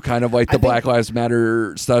of kind of like the Black Lives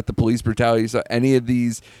Matter stuff, the police brutality stuff, any of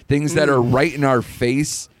these things that are right in our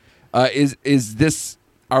face? Is this,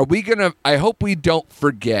 are we going to, I hope we don't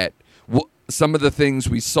forget some of the things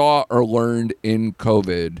we saw or learned in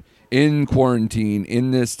COVID, in quarantine,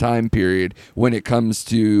 in this time period when it comes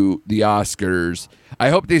to the Oscars. I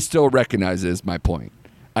hope they still recognize it, is my point.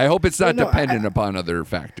 I hope it's not dependent upon other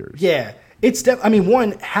factors. Yeah. It's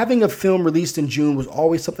one, having a film released in June was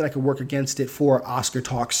always something I could work against it for Oscar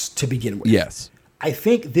talks to begin with. Yes. I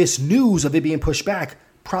think this news of it being pushed back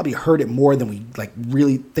probably hurt it more than we like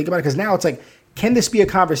really think about it, because now it's like, can this be a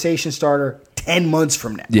conversation starter 10 months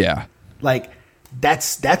from now? Yeah. Like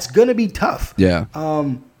that's going to be tough. Yeah.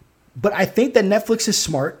 But I think that Netflix is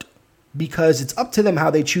smart because it's up to them how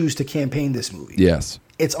they choose to campaign this movie. Yes.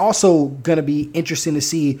 It's also going to be interesting to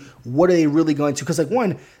see what are they really going to, because like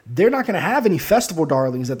one, they're not going to have any festival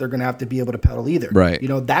darlings that they're going to have to be able to peddle either. Right. You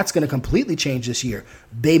know, that's going to completely change this year.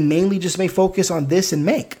 They mainly just may focus on this and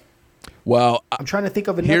Mank. Well, I'm trying to think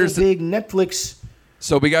of another big Netflix.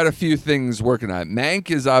 So we got a few things working on it.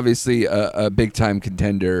 Mank is obviously a big time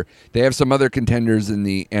contender. They have some other contenders in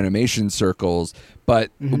the animation circles,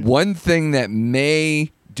 but one thing that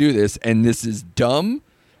may do this, and this is dumb,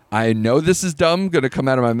 I know this is dumb, going to come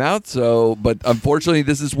out of my mouth. But unfortunately,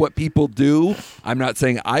 this is what people do. I'm not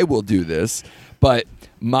saying I will do this, but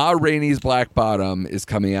Ma Rainey's Black Bottom is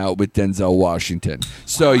coming out with Denzel Washington.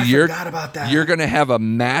 So I forgot about that. You're going to have a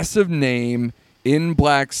massive name in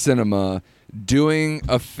black cinema doing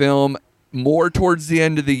a film more towards the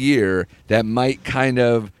end of the year that might kind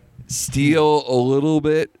of steal a little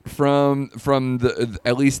bit from the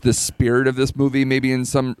at least the spirit of this movie, maybe in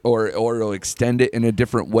some, or it'll extend it in a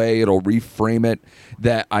different way. It'll reframe it.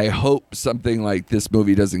 That I hope something like this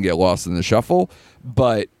movie doesn't get lost in the shuffle.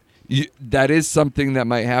 But that is something that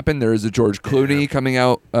might happen. There is a George Clooney coming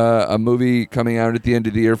out, a movie coming out at the end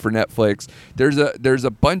of the year for Netflix. There's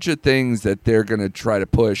a bunch of things that they're going to try to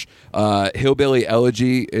push. Hillbilly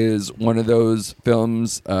Elegy is one of those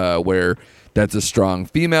films where that's a strong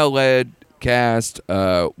female-led cast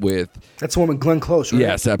with... That's the one with Glenn Close, right?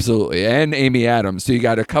 Yes, absolutely. And Amy Adams. So you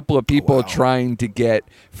got a couple of people trying to get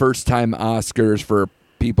first-time Oscars for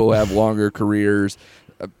people who have longer careers.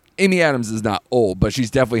 Amy Adams is not old, but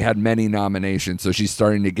she's definitely had many nominations, so she's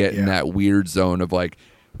starting to get in that weird zone of like,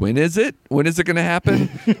 when is it? When is it going to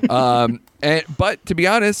happen? But to be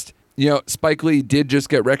honest, Spike Lee did just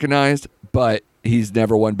get recognized, but he's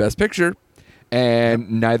never won Best Picture,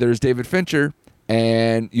 and neither is David Fincher.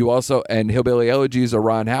 And Hillbilly Elegy is a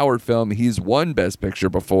Ron Howard film. He's won Best Picture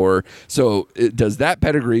before. So does that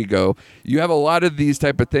pedigree go? You have a lot of these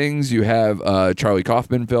type of things. You have a Charlie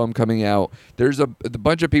Kaufman film coming out. There's a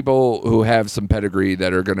bunch of people who have some pedigree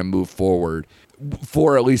that are going to move forward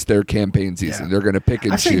for at least their campaign season. They're going to pick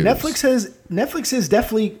and choose. Netflix is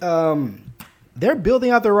definitely they're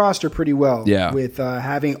building out their roster pretty well. Yeah. With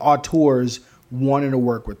having auteurs wanting to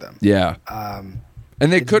work with them. Yeah.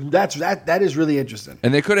 And that is really interesting.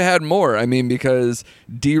 And they could have had more. I mean, because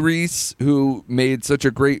Dee Reese, who made such a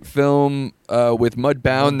great film with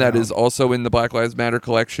Mudbound, that is also in the Black Lives Matter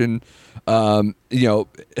collection,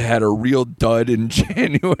 had a real dud in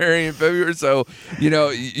January and February. So,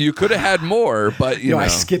 you could have had more, but I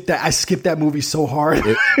skipped that movie so hard.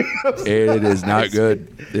 It is not good.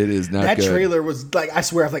 It is not good. That trailer was like, I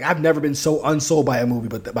swear, I've never been so unsold by a movie,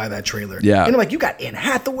 but by that trailer. Yeah. And I'm like, you got Anne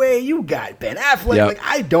Hathaway, you got Ben Affleck. Yep. Like,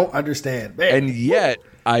 I don't understand, man. And yet,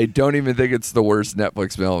 I don't even think it's the worst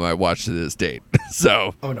Netflix film I watched to this date.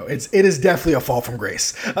 So, oh no, it is definitely a fall from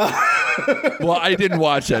grace. Well, I didn't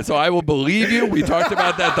watch that, so I will believe you. We talked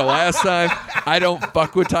about that the last time. I don't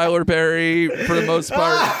fuck with Tyler Perry for the most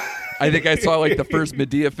part. I think I saw like the first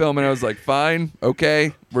Medea film, and I was like, fine,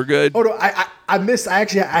 okay, we're good. Oh no, I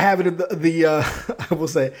have it in the I will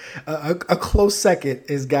say a close second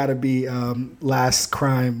has got to be Last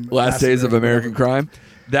Days of American Crime.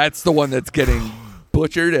 That's the one that's getting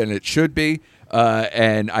butchered, and it should be.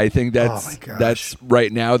 And I think that's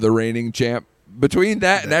right now the reigning champ. Between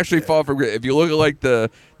that and actually Fall from Grace, if you look at like the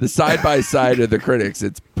side by side of the critics,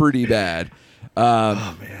 it's pretty bad.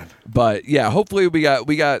 Oh man! But yeah, hopefully we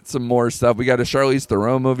got some more stuff. We got a Charlize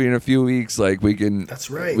Theron movie in a few weeks. Like we can. That's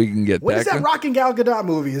right. We can get. When is that Rock and Gal Gadot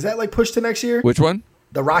movie? Is that like pushed to next year? Which one?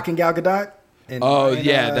 The Rock and Gal Gadot.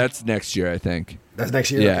 That's next year, I think. That's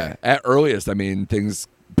next year. Yeah, okay. At earliest. I mean,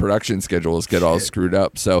 production schedules get all screwed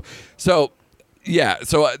up. So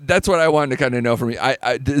that's what I wanted to kind of know from you.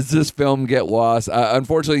 Does this film get lost?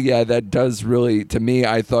 Unfortunately, yeah, that does really, to me,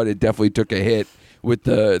 I thought it definitely took a hit with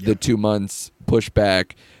the 2 months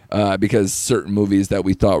pushback because certain movies that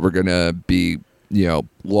we thought were going to be,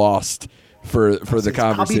 lost for the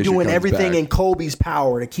conversation. I'll be doing everything back. in Kolby's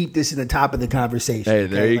power to keep this in the top of the conversation. Hey,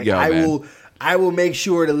 there you go, man. I will make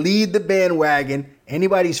sure to lead the bandwagon.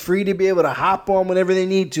 Anybody's free to be able to hop on whenever they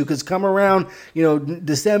need to, because come around,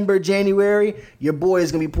 December, January, your boy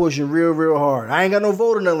is going to be pushing real, real hard. I ain't got no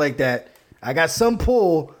vote or nothing like that. I got some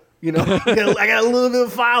pull, I got a little bit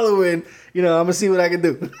of following. I'm going to see what I can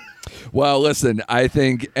do. Well, listen, I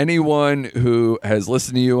think anyone who has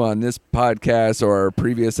listened to you on this podcast or our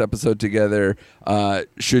previous episode together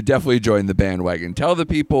should definitely join the bandwagon. Tell the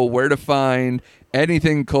people where to find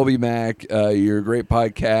anything Kolby Mac. You're a great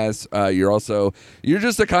podcast. You're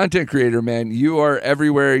just a content creator, man. You are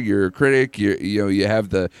everywhere. You're a critic. You have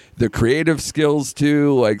the creative skills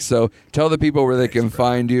too. Like, so tell the people where they can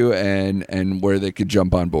find you and where they could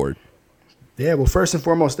jump on board. Yeah, well, first and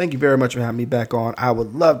foremost, thank you very much for having me back on. I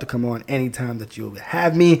would love to come on anytime that you'll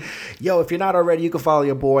have me. Yo, if you're not already, you can follow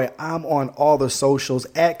your boy. I'm on all the socials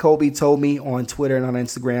at Kolby Told Me on Twitter and on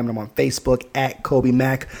Instagram. And I'm on Facebook at Kolby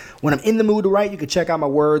Mac. When I'm in the mood to write, you can check out my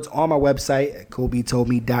words on my website at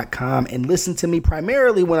KolbyToldMe.com and listen to me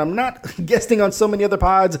primarily when I'm not guesting on so many other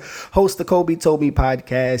pods. Host the Kolby Told Me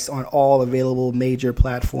podcast on all available major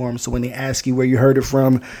platforms. So when they ask you where you heard it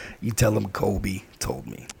from, you tell them Kolby Told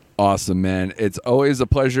Me. Awesome, man. It's always a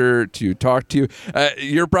pleasure to talk to you.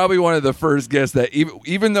 You're probably one of the first guests that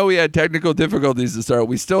even though we had technical difficulties to start,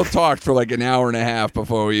 we still talked for like an hour and a half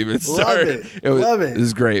before we even started. Love it. It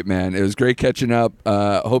was great, man. It was great catching up.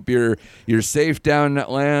 Hope you're safe down in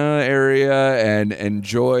Atlanta area and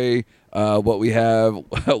enjoy what we have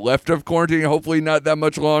left of quarantine. Hopefully not that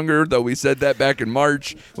much longer, though we said that back in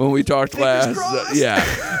March when we talked last. Yeah.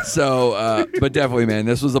 So, but definitely, man,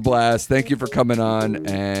 this was a blast. Thank you for coming on,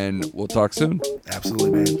 and we'll talk soon. Absolutely,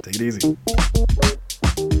 man. Take it easy.